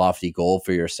that lofty goal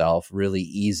for yourself really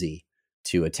easy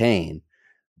to attain.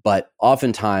 But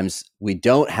oftentimes we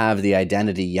don't have the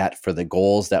identity yet for the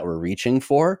goals that we're reaching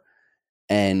for.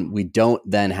 And we don't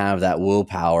then have that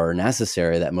willpower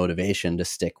necessary, that motivation to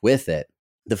stick with it.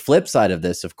 The flip side of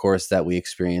this, of course, that we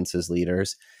experience as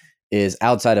leaders is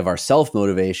outside of our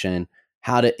self-motivation,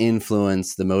 how to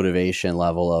influence the motivation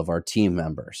level of our team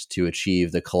members to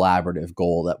achieve the collaborative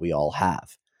goal that we all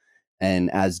have.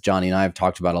 And as Johnny and I have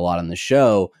talked about a lot on the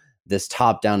show, this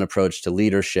top-down approach to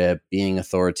leadership, being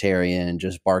authoritarian,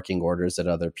 just barking orders at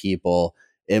other people,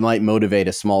 it might motivate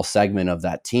a small segment of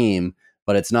that team,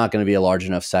 but it's not going to be a large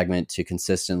enough segment to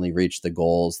consistently reach the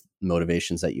goals,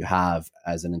 motivations that you have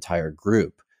as an entire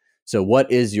group. So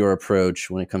what is your approach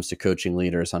when it comes to coaching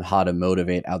leaders on how to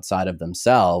motivate outside of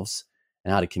themselves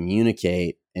and how to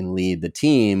communicate and lead the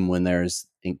team when there's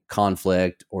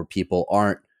conflict or people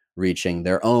aren't reaching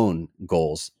their own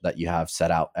goals that you have set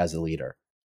out as a leader?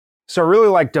 So I really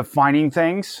like defining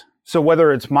things. So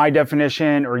whether it's my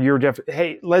definition or your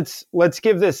hey, let's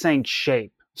give this thing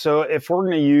shape. So if we're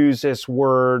going to use this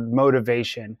word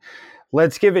motivation,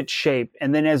 let's give it shape.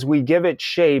 And then as we give it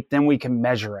shape, then we can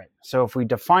measure it. So if we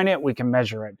define it, we can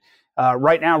measure it.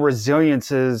 Right now,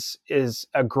 resilience is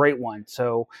a great one.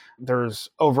 So there's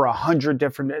over 100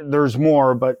 different, there's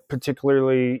more, but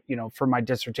particularly, for my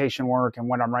dissertation work and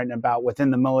what I'm writing about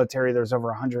within the military, there's over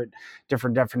 100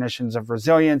 different definitions of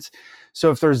resilience.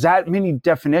 So if there's that many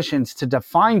definitions to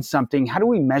define something, how do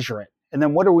we measure it? And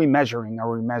then what are we measuring?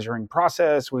 Are we measuring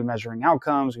process? Are we measuring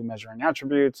outcomes? Are we measuring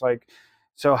attributes?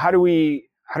 So how do we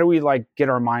get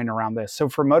our mind around this? So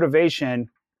for motivation,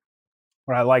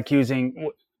 what I like using,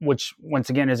 which once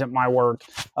again isn't my work,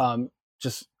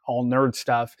 just all nerd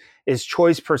stuff, is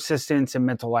choice, persistence, and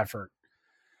mental effort.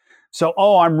 So,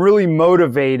 I'm really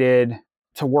motivated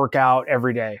to work out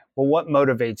every day. Well, what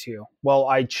motivates you? Well,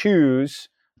 I choose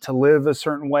to live a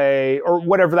certain way, or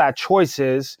whatever that choice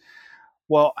is.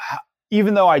 Well,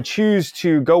 even though I choose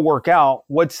to go work out,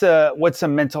 what's the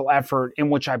mental effort in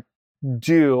which I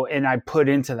do and I put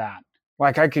into that?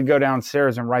 Like I could go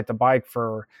downstairs and ride the bike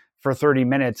for 30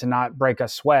 minutes and not break a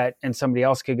sweat, and somebody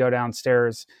else could go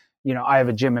downstairs. I have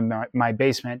a gym in my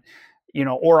basement,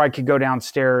 or I could go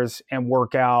downstairs and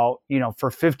work out,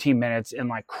 for 15 minutes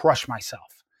and crush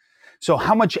myself. So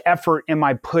how much effort am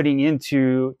I putting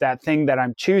into that thing that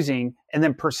I'm choosing? And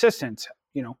then persistence,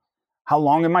 how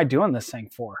long am I doing this thing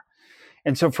for?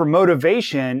 And so for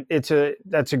motivation,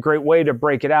 that's a great way to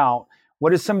break it out. What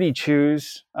does somebody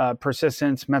choose?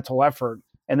 Persistence, mental effort.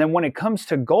 And then when it comes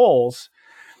to goals,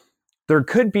 there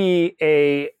could be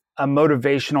a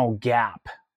motivational gap.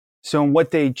 So in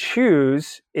what they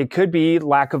choose, it could be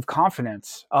lack of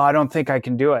confidence. Oh, I don't think I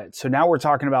can do it. So now we're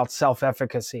talking about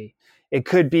self-efficacy. It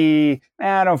could be,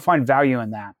 I don't find value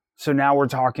in that. So now we're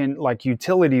talking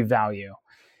utility value.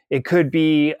 It could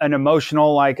be an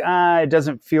emotional, it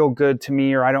doesn't feel good to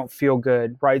me, or I don't feel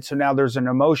good, right? So now there's an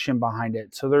emotion behind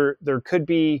it. So there could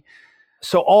be.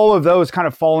 So all of those kind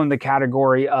of fall in the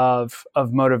category of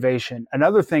motivation.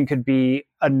 Another thing could be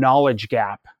a knowledge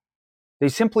gap. They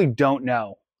simply don't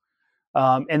know.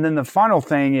 And then the final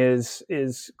thing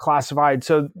is classified.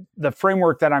 So the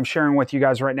framework that I'm sharing with you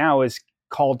guys right now is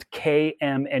called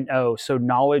KMNO. So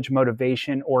knowledge,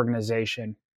 motivation,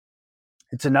 organization.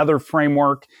 It's another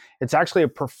framework. It's actually a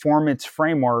performance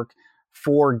framework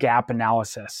for gap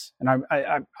analysis. And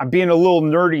I'm being a little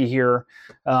nerdy here.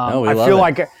 I feel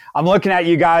like I'm looking at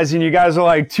you guys, and you guys are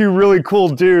like two really cool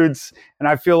dudes. And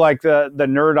I feel like the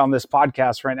nerd on this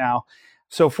podcast right now.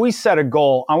 So if we set a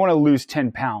goal, I want to lose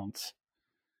 10 pounds.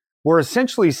 We're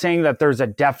essentially saying that there's a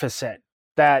deficit,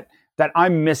 that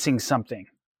I'm missing something,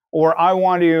 or I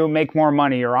want to make more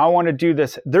money, or I want to do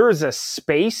this. There is a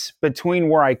space between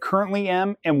where I currently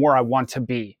am and where I want to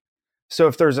be. So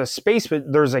if there's a space,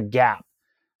 but there's a gap.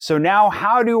 So now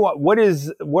what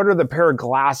are the pair of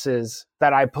glasses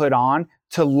that I put on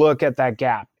to look at that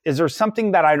gap? Is there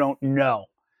something that I don't know?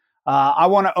 I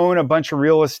want to own a bunch of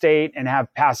real estate and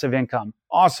have passive income.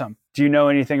 Awesome. Do you know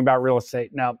anything about real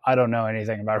estate? No, I don't know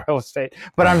anything about real estate,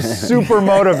 but I'm super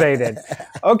motivated.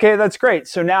 Okay, that's great.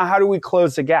 So now how do we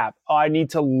close the gap? I need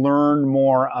to learn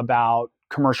more about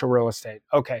commercial real estate.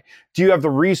 Okay. Do you have the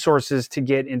resources to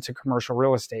get into commercial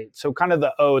real estate? So kind of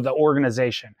the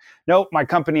organization. Nope, my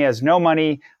company has no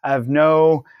money. I have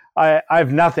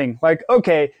nothing.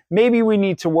 Okay, maybe we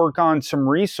need to work on some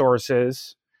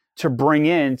resources to bring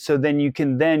in, so then you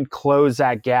can then close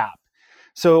that gap.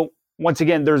 So once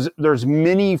again, there's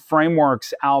many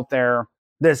frameworks out there.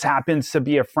 This happens to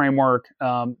be a framework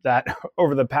that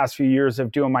over the past few years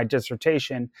of doing my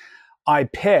dissertation, I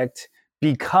picked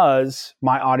because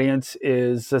my audience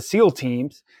is the SEAL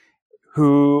teams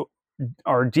who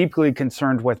are deeply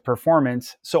concerned with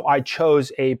performance. So I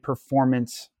chose a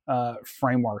performance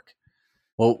framework.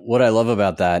 Well, what I love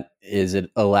about that is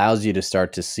it allows you to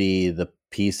start to see the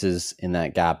pieces in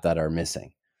that gap that are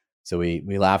missing. So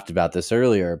we laughed about this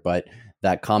earlier, but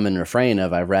that common refrain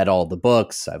of I've read all the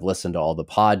books, I've listened to all the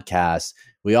podcasts,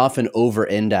 we often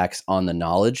over-index on the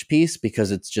knowledge piece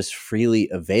because it's just freely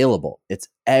available. It's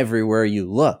everywhere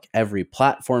you look, every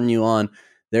platform you on,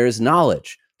 there is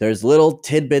knowledge. There's little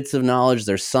tidbits of knowledge.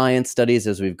 There's science studies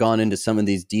as we've gone into some of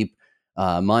these deep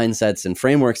mindsets and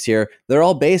frameworks here. They're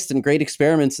all based in great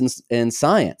experiments in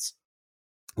science.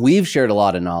 We've shared a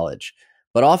lot of knowledge,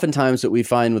 but oftentimes what we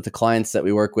find with the clients that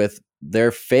we work with,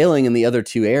 they're failing in the other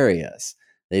two areas.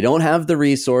 They don't have the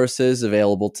resources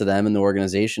available to them in the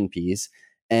organization piece,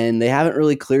 and they haven't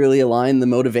really clearly aligned the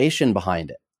motivation behind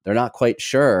it. They're not quite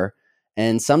sure.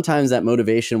 And sometimes that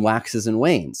motivation waxes and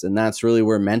wanes. And that's really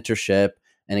where mentorship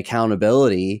and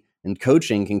accountability and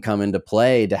coaching can come into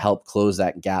play to help close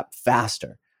that gap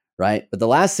faster, right? But the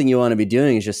last thing you want to be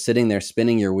doing is just sitting there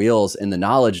spinning your wheels in the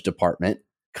knowledge department,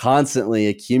 constantly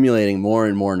accumulating more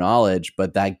and more knowledge,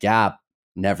 but that gap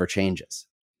never changes.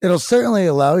 It'll certainly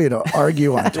allow you to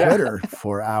argue on Twitter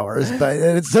for hours, but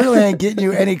it certainly ain't getting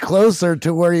you any closer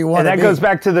to where you want to be. And that goes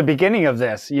back to the beginning of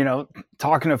this,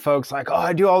 talking to folks like, oh,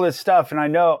 I do all this stuff and I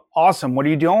know, awesome. What are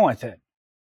you doing with it?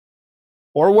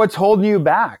 Or what's holding you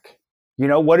back?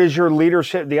 What is your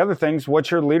leadership? The other things, what's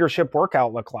your leadership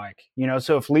workout look like?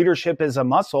 So if leadership is a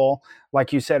muscle,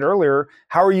 like you said earlier,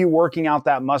 how are you working out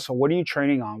that muscle? What are you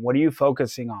training on? What are you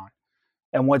focusing on?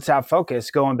 And what's that focus?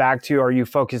 Going back to, are you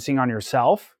focusing on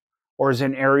yourself? Or is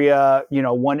an area,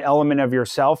 one element of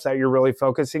yourself that you're really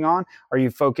focusing on? Are you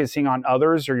focusing on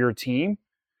others or your team?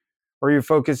 Or are you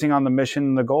focusing on the mission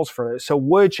and the goals for it? So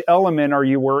which element are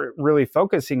you really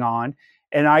focusing on?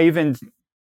 And I even,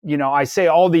 I say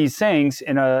all these things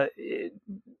in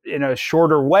a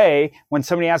shorter way when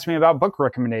somebody asks me about book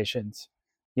recommendations.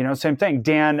 Same thing.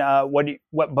 Dan,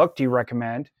 what book do you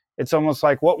recommend? It's almost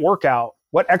like,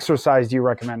 what exercise do you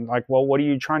recommend? Like, well, what are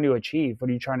you trying to achieve? What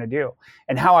are you trying to do?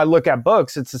 And how I look at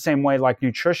books, it's the same way like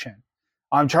nutrition.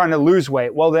 I'm trying to lose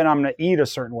weight. Well, then I'm going to eat a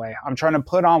certain way. I'm trying to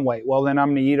put on weight. Well, then I'm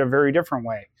going to eat a very different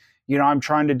way. I'm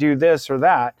trying to do this or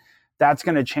that. That's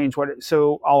going to change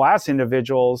so I'll ask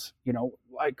individuals,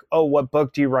 like, oh, what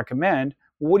book do you recommend?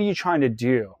 What are you trying to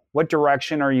do? What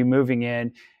direction are you moving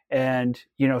in? And,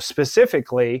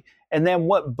 specifically, and then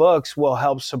what books will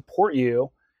help support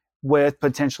you with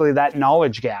potentially that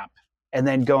knowledge gap. And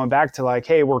then going back to like,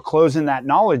 hey, we're closing that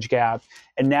knowledge gap.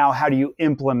 And now how do you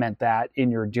implement that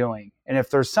in your doing? And if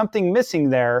there's something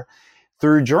missing there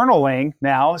through journaling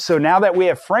now, so now that we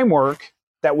have framework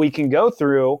that we can go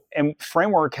through, and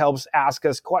framework helps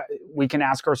we can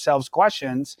ask ourselves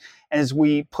questions. And as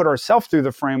we put ourselves through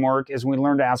the framework, as we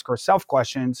learn to ask ourselves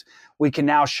questions, we can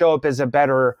now show up as a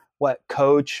better,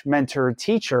 coach, mentor,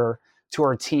 teacher to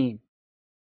our team,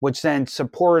 which then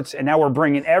supports, and now we're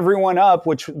bringing everyone up,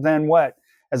 which then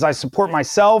as I support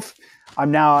myself,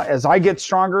 as I get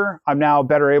stronger, I'm now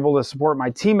better able to support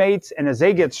my teammates. And as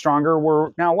they get stronger,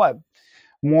 we're now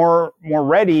more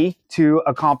ready to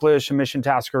accomplish a mission,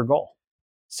 task, or goal.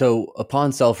 So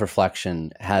upon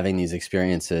self-reflection, having these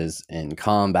experiences in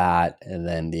combat and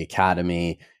then the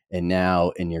academy and now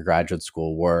in your graduate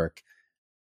school work,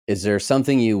 is there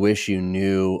something you wish you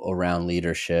knew around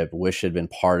leadership, wish had been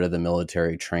part of the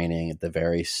military training at the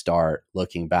very start,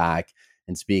 looking back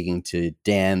and speaking to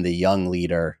Dan, the young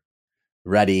leader,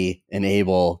 ready and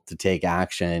able to take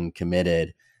action,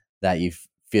 committed, that you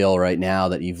feel right now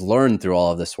that you've learned through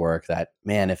all of this work that,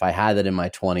 man, if I had that in my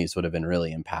 20s, would have been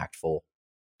really impactful?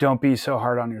 Don't be so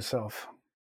hard on yourself.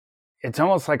 It's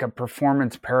almost like a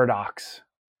performance paradox.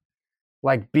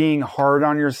 Like being hard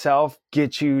on yourself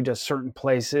gets you to certain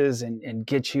places and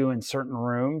gets you in certain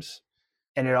rooms.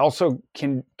 And it also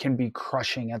can be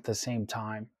crushing at the same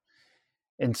time.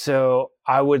 And so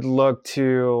I would look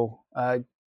to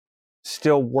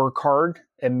still work hard,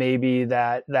 and maybe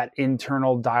that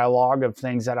internal dialogue of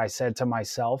things that I said to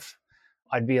myself,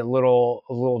 I'd be a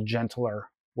little gentler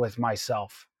with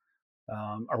myself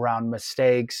around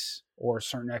mistakes or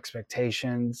certain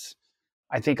expectations.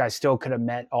 I think I still could have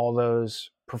met all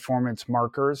those performance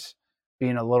markers,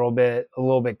 being a little bit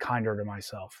kinder to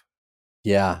myself.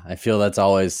 Yeah, I feel that's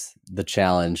always the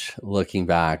challenge looking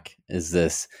back, is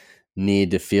this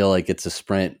need to feel like it's a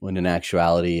sprint when in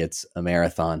actuality it's a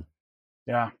marathon.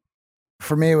 Yeah.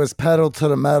 For me, it was pedal to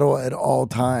the metal at all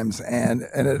times, and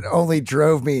it only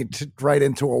drove me right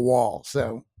into a wall.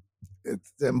 So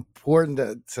it's important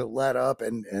to let up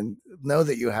and know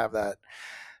that you have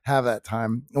that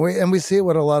time. And we see it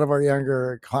with a lot of our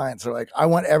younger clients. They're like, I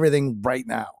want everything right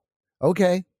now.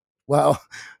 Okay, well,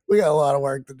 we got a lot of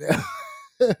work to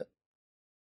do.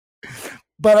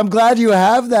 But I'm glad you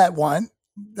have that one.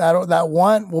 That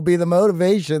want will be the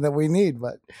motivation that we need.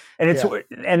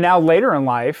 And now later in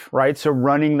life, right? So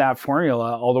running that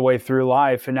formula all the way through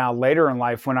life, and now later in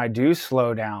life, when I do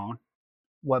slow down,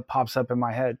 what pops up in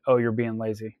my head? Oh, you're being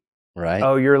lazy. Right.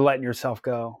 Oh, you're letting yourself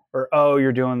go. Or, oh,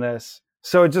 you're doing this.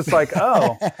 So it's just like,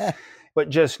 oh, but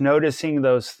just noticing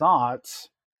those thoughts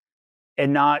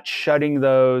and not shutting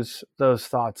those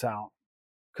thoughts out,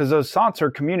 because those thoughts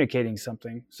are communicating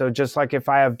something. So just like if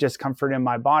I have discomfort in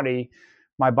my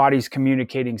body's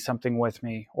communicating something with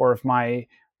me, or if my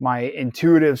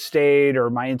intuitive state or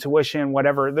my intuition,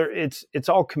 whatever, it's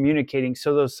all communicating.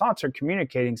 So those thoughts are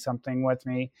communicating something with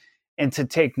me, and to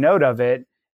take note of it,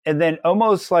 and then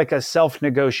almost like a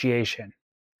self-negotiation.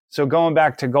 So going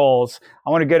back to goals, I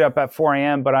want to get up at 4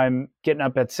 a.m., but I'm getting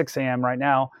up at 6 a.m. right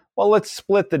now. Well, let's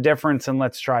split the difference and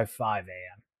let's try 5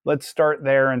 a.m. Let's start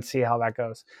there and see how that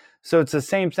goes. So it's the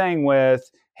same thing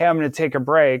with, hey, I'm going to take a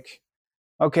break.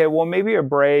 Okay, well, maybe a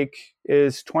break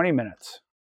is 20 minutes.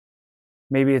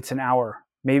 Maybe it's an hour.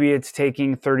 Maybe it's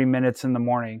taking 30 minutes in the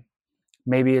morning.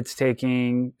 Maybe it's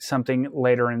taking something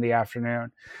later in the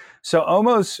afternoon. So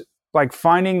almost like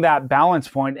finding that balance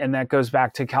point, and that goes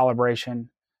back to calibration.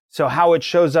 So how it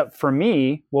shows up for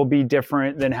me will be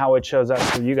different than how it shows up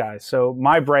for you guys. So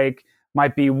my break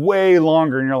might be way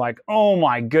longer, and you're like, oh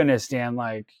my goodness, Dan,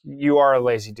 like you are a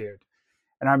lazy dude.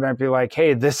 And I might be like,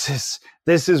 hey, this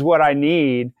is what I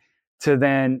need to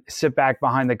then sit back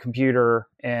behind the computer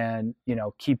and,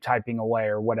 keep typing away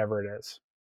or whatever it is.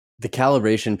 The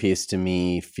calibration piece to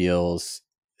me feels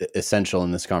essential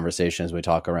in this conversation as we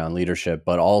talk around leadership,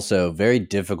 but also very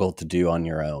difficult to do on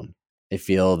your own. I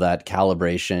feel that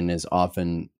calibration is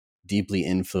often deeply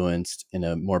influenced in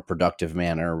a more productive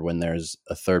manner when there's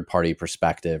a third-party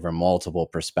perspective or multiple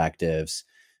perspectives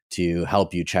to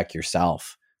help you check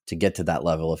yourself to get to that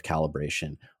level of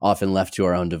calibration. Often left to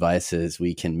our own devices,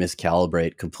 we can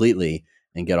miscalibrate completely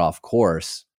and get off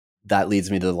course. That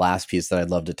leads me to the last piece that I'd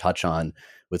love to touch on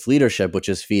with leadership, which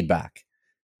is feedback.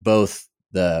 Both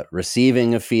the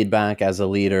receiving of feedback as a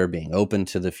leader, being open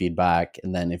to the feedback,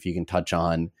 and then if you can touch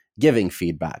on giving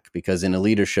feedback, because in a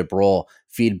leadership role,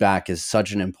 feedback is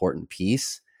such an important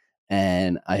piece.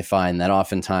 And I find that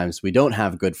oftentimes we don't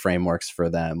have good frameworks for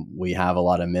them. We have a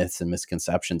lot of myths and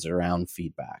misconceptions around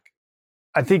feedback.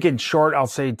 I think in short, I'll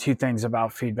say two things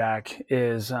about feedback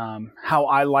is how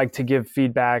I like to give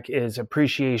feedback is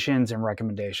appreciations and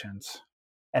recommendations.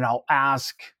 And I'll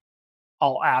ask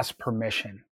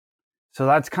permission. So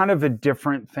that's kind of a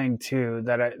different thing too,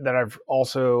 that I've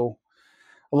also,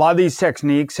 a lot of these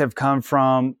techniques have come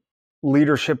from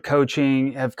leadership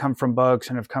coaching, have come from books,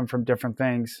 and have come from different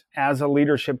things. As a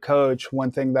leadership coach,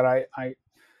 one thing that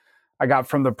I got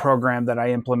from the program that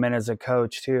I implement as a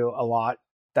coach too a lot,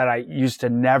 that I used to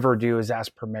never do, is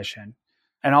ask permission.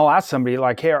 And I'll ask somebody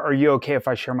like, hey, are you okay if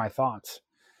I share my thoughts?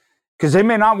 Because they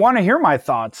may not want to hear my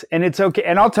thoughts, and it's okay.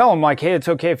 And I'll tell them like, hey, it's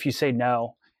okay if you say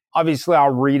no. Obviously,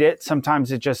 I'll read it.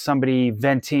 Sometimes it's just somebody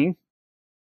venting,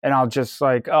 and I'll just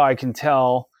like, oh, I can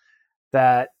tell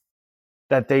that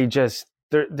they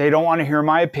don't want to hear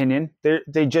my opinion.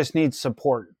 They just need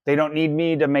support. They don't need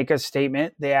me to make a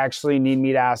statement. They actually need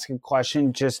me to ask a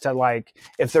question, just to like,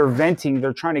 if they're venting,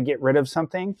 they're trying to get rid of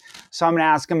something. So I'm going to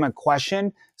ask them a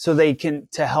question so they can,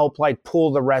 to help like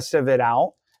pull the rest of it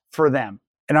out for them.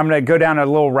 And I'm going to go down a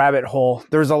little rabbit hole.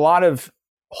 There's a lot of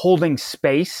holding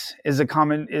space is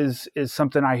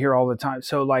something I hear all the time.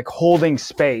 So like holding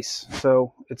space.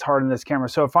 So it's hard in this camera.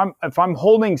 So if I'm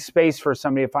holding space for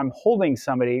somebody, if I'm holding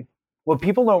somebody, what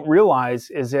people don't realize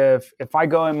is if I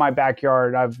go in my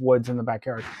backyard, I have woods in the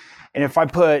backyard, and if I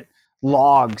put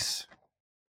logs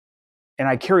and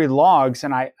I carry logs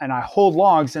and I hold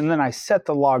logs and then I set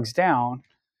the logs down,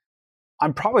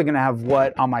 I'm probably going to have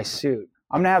what on my suit?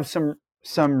 I'm going to have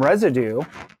some residue.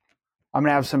 I'm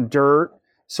going to have some dirt.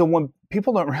 So when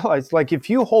people don't realize, like if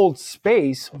you hold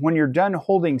space, when you're done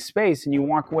holding space and you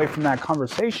walk away from that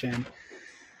conversation,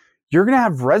 you're going to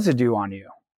have residue on you.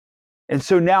 And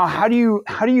so now how do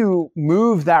you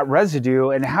move that residue,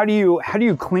 and how do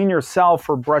you clean yourself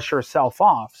or brush yourself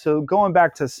off? So going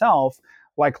back to self,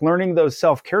 like learning those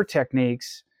self-care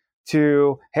techniques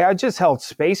to, hey, I just held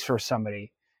space for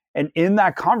somebody. And in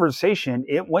that conversation,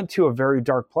 it went to a very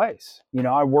dark place.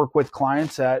 I work with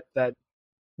clients that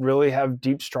really have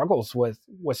deep struggles with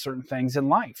certain things in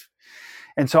life.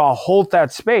 And so I'll hold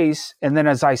that space. And then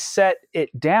as I set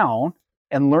it down,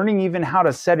 and learning even how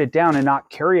to set it down and not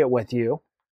carry it with you,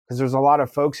 because there's a lot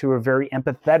of folks who are very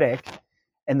empathetic,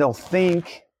 and they'll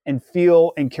think and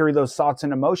feel and carry those thoughts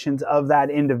and emotions of that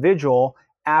individual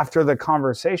after the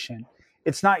conversation.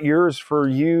 It's not yours for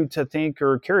you to think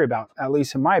or carry about, at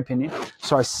least in my opinion.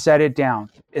 So I set it down.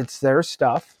 It's their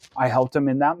stuff. I helped them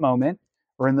in that moment,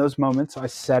 or in those moments. I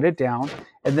set it down.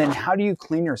 And then how do you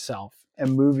clean yourself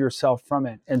and move yourself from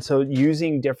it? And so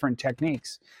using different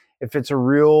techniques. If it's a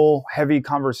real heavy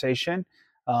conversation,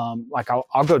 like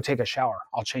I'll go take a shower.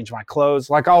 I'll change my clothes.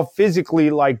 Like I'll physically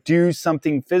like do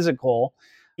something physical,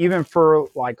 even for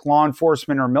like law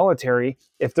enforcement or military,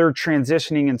 if they're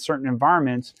transitioning in certain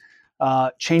environments,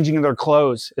 changing their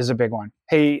clothes is a big one.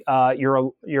 Hey, you're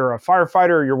a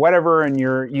firefighter, you're whatever, and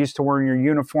you're used to wearing your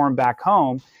uniform back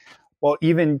home. Well,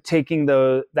 even taking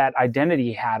that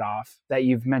identity hat off that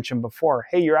you've mentioned before.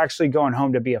 Hey, you're actually going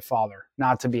home to be a father,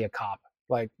 not to be a cop.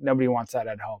 Like nobody wants that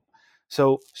at home.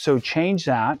 So change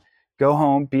that. Go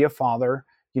home, be a father,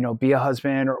 be a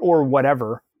husband or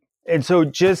whatever. And so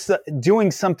just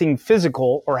doing something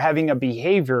physical or having a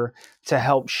behavior to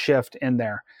help shift in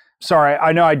there. Sorry,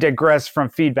 I know I digress from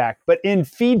feedback, but in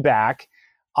feedback,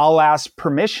 I'll ask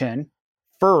permission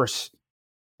first.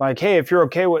 Like, hey, if you're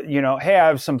okay with, hey, I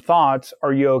have some thoughts.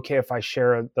 Are you okay if I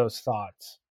share those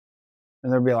thoughts?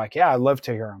 And they'll be like, yeah, I'd love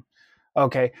to hear them.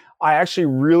 Okay. I actually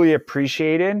really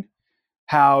appreciated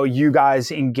how you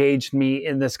guys engaged me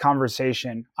in this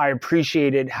conversation. I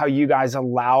appreciated how you guys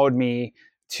allowed me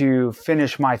to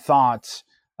finish my thoughts,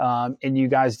 and you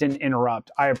guys didn't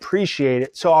interrupt. I appreciate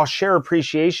it. So I'll share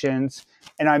appreciations,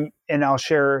 and I'll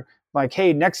share like,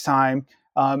 hey, next time,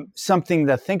 something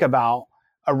to think about.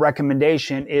 A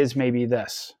recommendation is maybe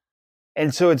this.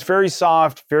 And so it's very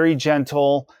soft, very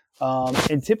gentle.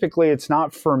 And typically it's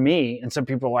not for me. And some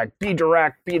people are like, be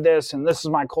direct, be this, and this is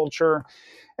my culture.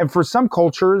 And for some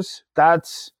cultures,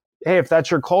 if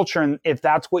that's your culture and if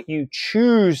that's what you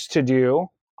choose to do,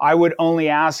 I would only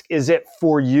ask, is it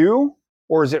for you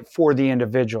or is it for the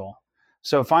individual?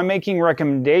 So if I'm making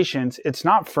recommendations, it's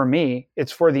not for me,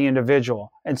 it's for the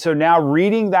individual. And so now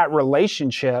reading that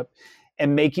relationship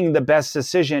and making the best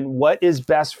decision, what is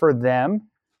best for them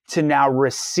to now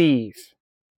receive.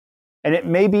 And it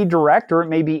may be direct or it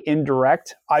may be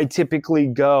indirect. I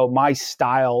typically my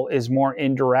style is more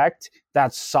indirect.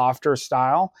 That's softer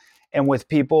style. And with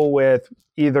people with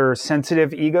either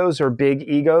sensitive egos or big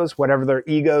egos, whatever their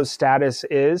ego status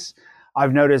is,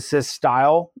 I've noticed this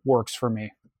style works for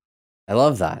me. I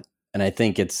love that. And I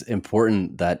think it's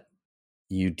important that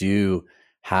you do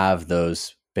have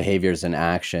those behaviors and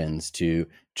actions to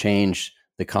change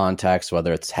the context,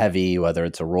 whether it's heavy, whether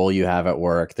it's a role you have at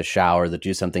work, the shower, to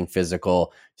do something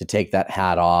physical, to take that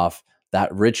hat off,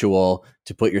 that ritual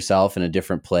to put yourself in a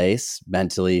different place,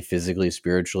 mentally, physically,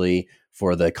 spiritually,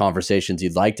 for the conversations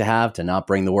you'd like to have, to not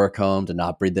bring the work home, to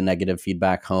not bring the negative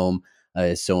feedback home,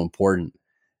 is so important.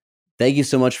 Thank you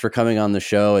so much for coming on the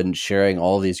show and sharing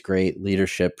all these great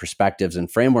leadership perspectives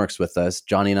and frameworks with us.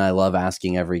 Johnny and I love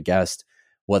asking every guest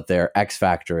what their X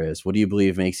factor is. What do you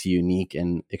believe makes you unique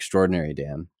and extraordinary,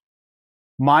 Dan?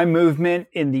 My movement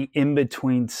in the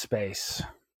in-between space.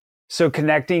 So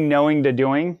connecting, knowing to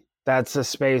doing, that's the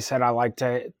space that I like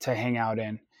to hang out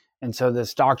in. And so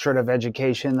this doctorate of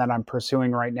education that I'm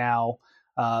pursuing right now,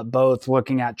 both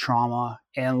looking at trauma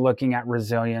and looking at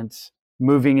resilience,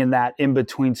 moving in that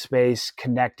in-between space,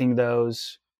 connecting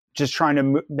those, just trying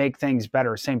to make things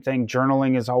better. Same thing,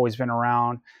 journaling has always been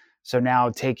around. So now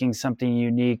taking something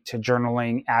unique to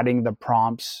journaling, adding the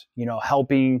prompts,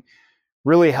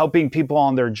 really helping people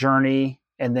on their journey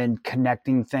and then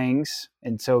connecting things.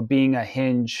 And so being a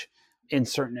hinge in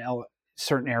certain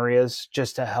areas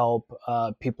just to help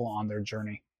people on their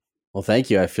journey. Well, thank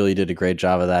you. I feel you did a great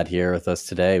job of that here with us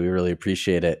today. We really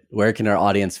appreciate it. Where can our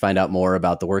audience find out more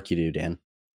about the work you do, Dan?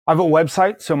 I have a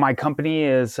website. So my company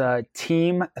is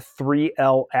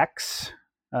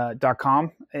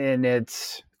team3lx.com, and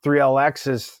it's 3LX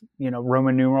is,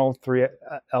 Roman numeral,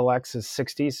 3LX is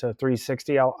 60, so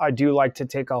 360. I do like to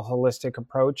take a holistic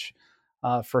approach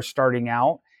for starting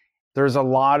out. There's a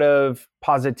lot of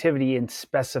positivity and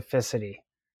specificity.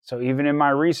 So even in my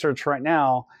research right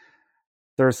now,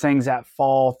 there's things that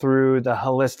fall through the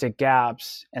holistic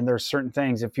gaps, and there's certain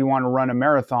things. If you want to run a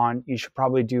marathon, you should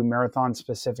probably do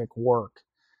marathon-specific work.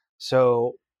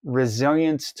 So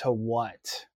resilience to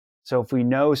what? So if we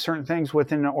know certain things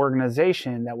within an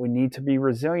organization that we need to be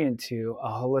resilient to, a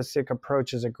holistic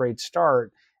approach is a great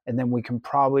start, and then we can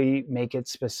probably make it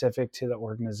specific to the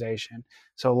organization.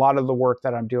 So a lot of the work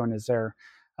that I'm doing is there.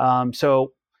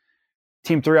 So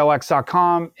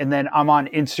team3lx.com, and then I'm on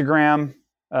Instagram.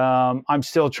 I'm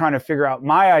still trying to figure out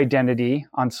my identity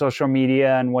on social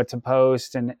media and what to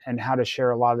post and how to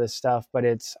share a lot of this stuff, but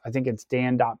I think it's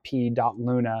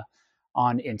dan.p.luna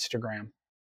on Instagram.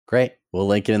 Great. We'll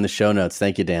link it in the show notes.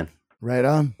 Thank you, Dan. Right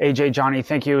on. AJ, Johnny,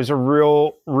 thank you. It was a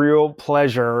real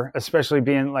pleasure, especially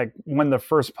being like one of the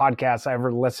first podcasts I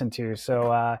ever listened to.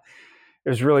 So it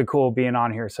was really cool being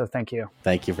on here. So thank you.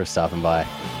 Thank you for stopping by.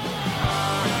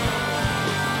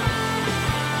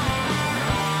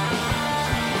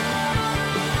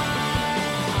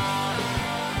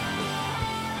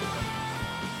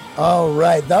 All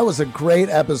right. That was a great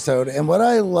episode. And what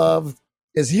I love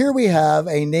is here we have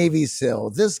a Navy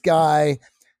SEAL. This guy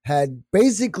had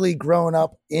basically grown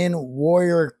up in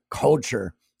warrior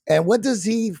culture. And what does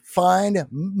he find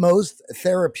most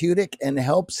therapeutic and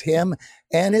helps him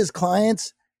and his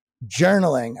clients?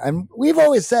 Journaling. And we've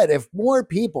always said if more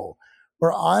people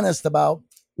were honest about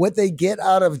what they get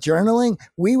out of journaling,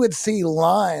 we would see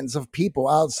lines of people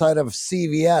outside of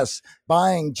CVS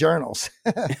buying journals.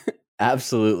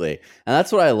 Absolutely. And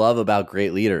that's what I love about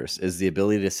great leaders is the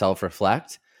ability to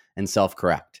self-reflect and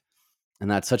self-correct. And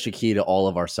that's such a key to all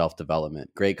of our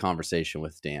self-development. Great conversation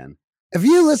with Dan. If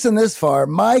you listen this far,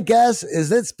 my guess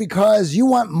is it's because you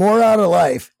want more out of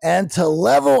life and to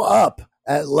level up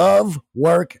at love,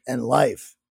 work, and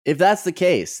life. If that's the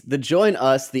case, then join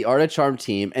us, the Art of Charm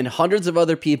team, and hundreds of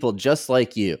other people just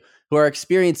like you who are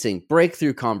experiencing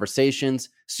breakthrough conversations,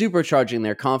 supercharging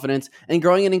their confidence, and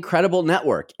growing an incredible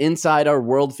network inside our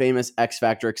world-famous X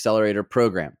Factor Accelerator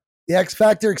program. The X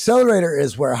Factor Accelerator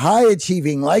is where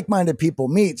high-achieving, like-minded people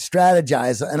meet,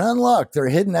 strategize, and unlock their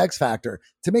hidden X Factor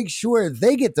to make sure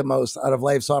they get the most out of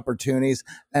life's opportunities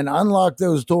and unlock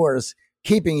those doors,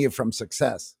 keeping you from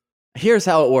success. Here's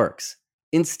how it works.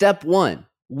 In step 1,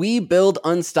 we build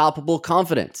unstoppable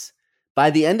confidence. By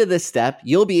the end of this step,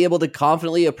 you'll be able to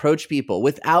confidently approach people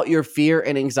without your fear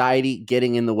and anxiety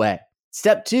getting in the way.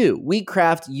 Step 2, we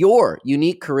craft your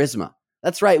unique charisma.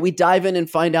 That's right, we dive in and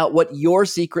find out what your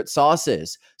secret sauce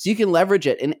is so you can leverage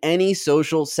it in any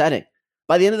social setting.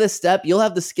 By the end of this step, you'll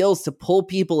have the skills to pull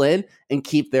people in and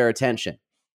keep their attention.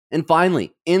 And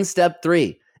finally, in step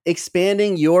 3,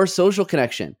 expanding your social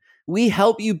connection. We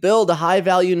help you build a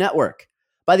high-value network.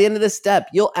 By the end of this step,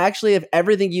 you'll actually have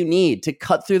everything you need to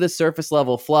cut through the surface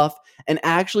level fluff and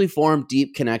actually form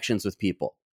deep connections with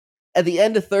people. At the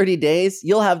end of 30 days,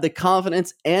 you'll have the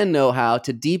confidence and know-how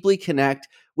to deeply connect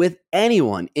with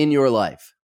anyone in your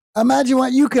life. Imagine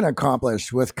what you can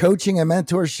accomplish with coaching and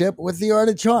mentorship with the Art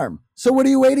of Charm. So what are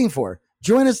you waiting for?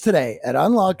 Join us today at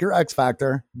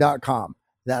unlockyourxfactor.com.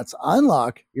 That's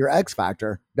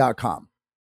unlockyourxfactor.com.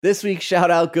 This week's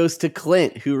shout out goes to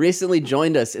Clint, who recently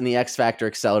joined us in the X Factor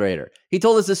Accelerator. He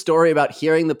told us a story about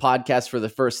hearing the podcast for the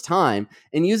first time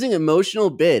and using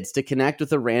emotional bids to connect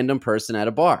with a random person at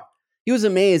a bar. He was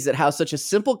amazed at how such a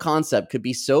simple concept could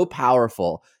be so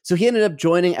powerful, so he ended up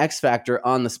joining X Factor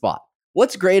on the spot.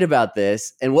 What's great about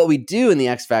this and what we do in the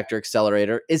X Factor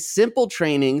Accelerator is simple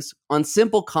trainings on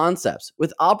simple concepts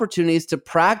with opportunities to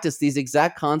practice these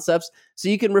exact concepts so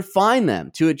you can refine them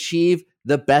to achieve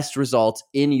the best results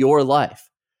in your life.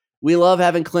 We love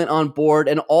having Clint on board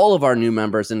and all of our new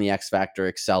members in the X Factor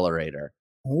Accelerator.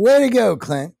 Way to go,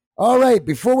 Clint. All right,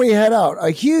 before we head out, a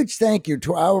huge thank you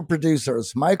to our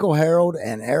producers, Michael Harold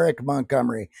and Eric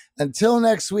Montgomery. Until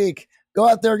next week, go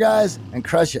out there, guys, and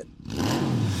crush it.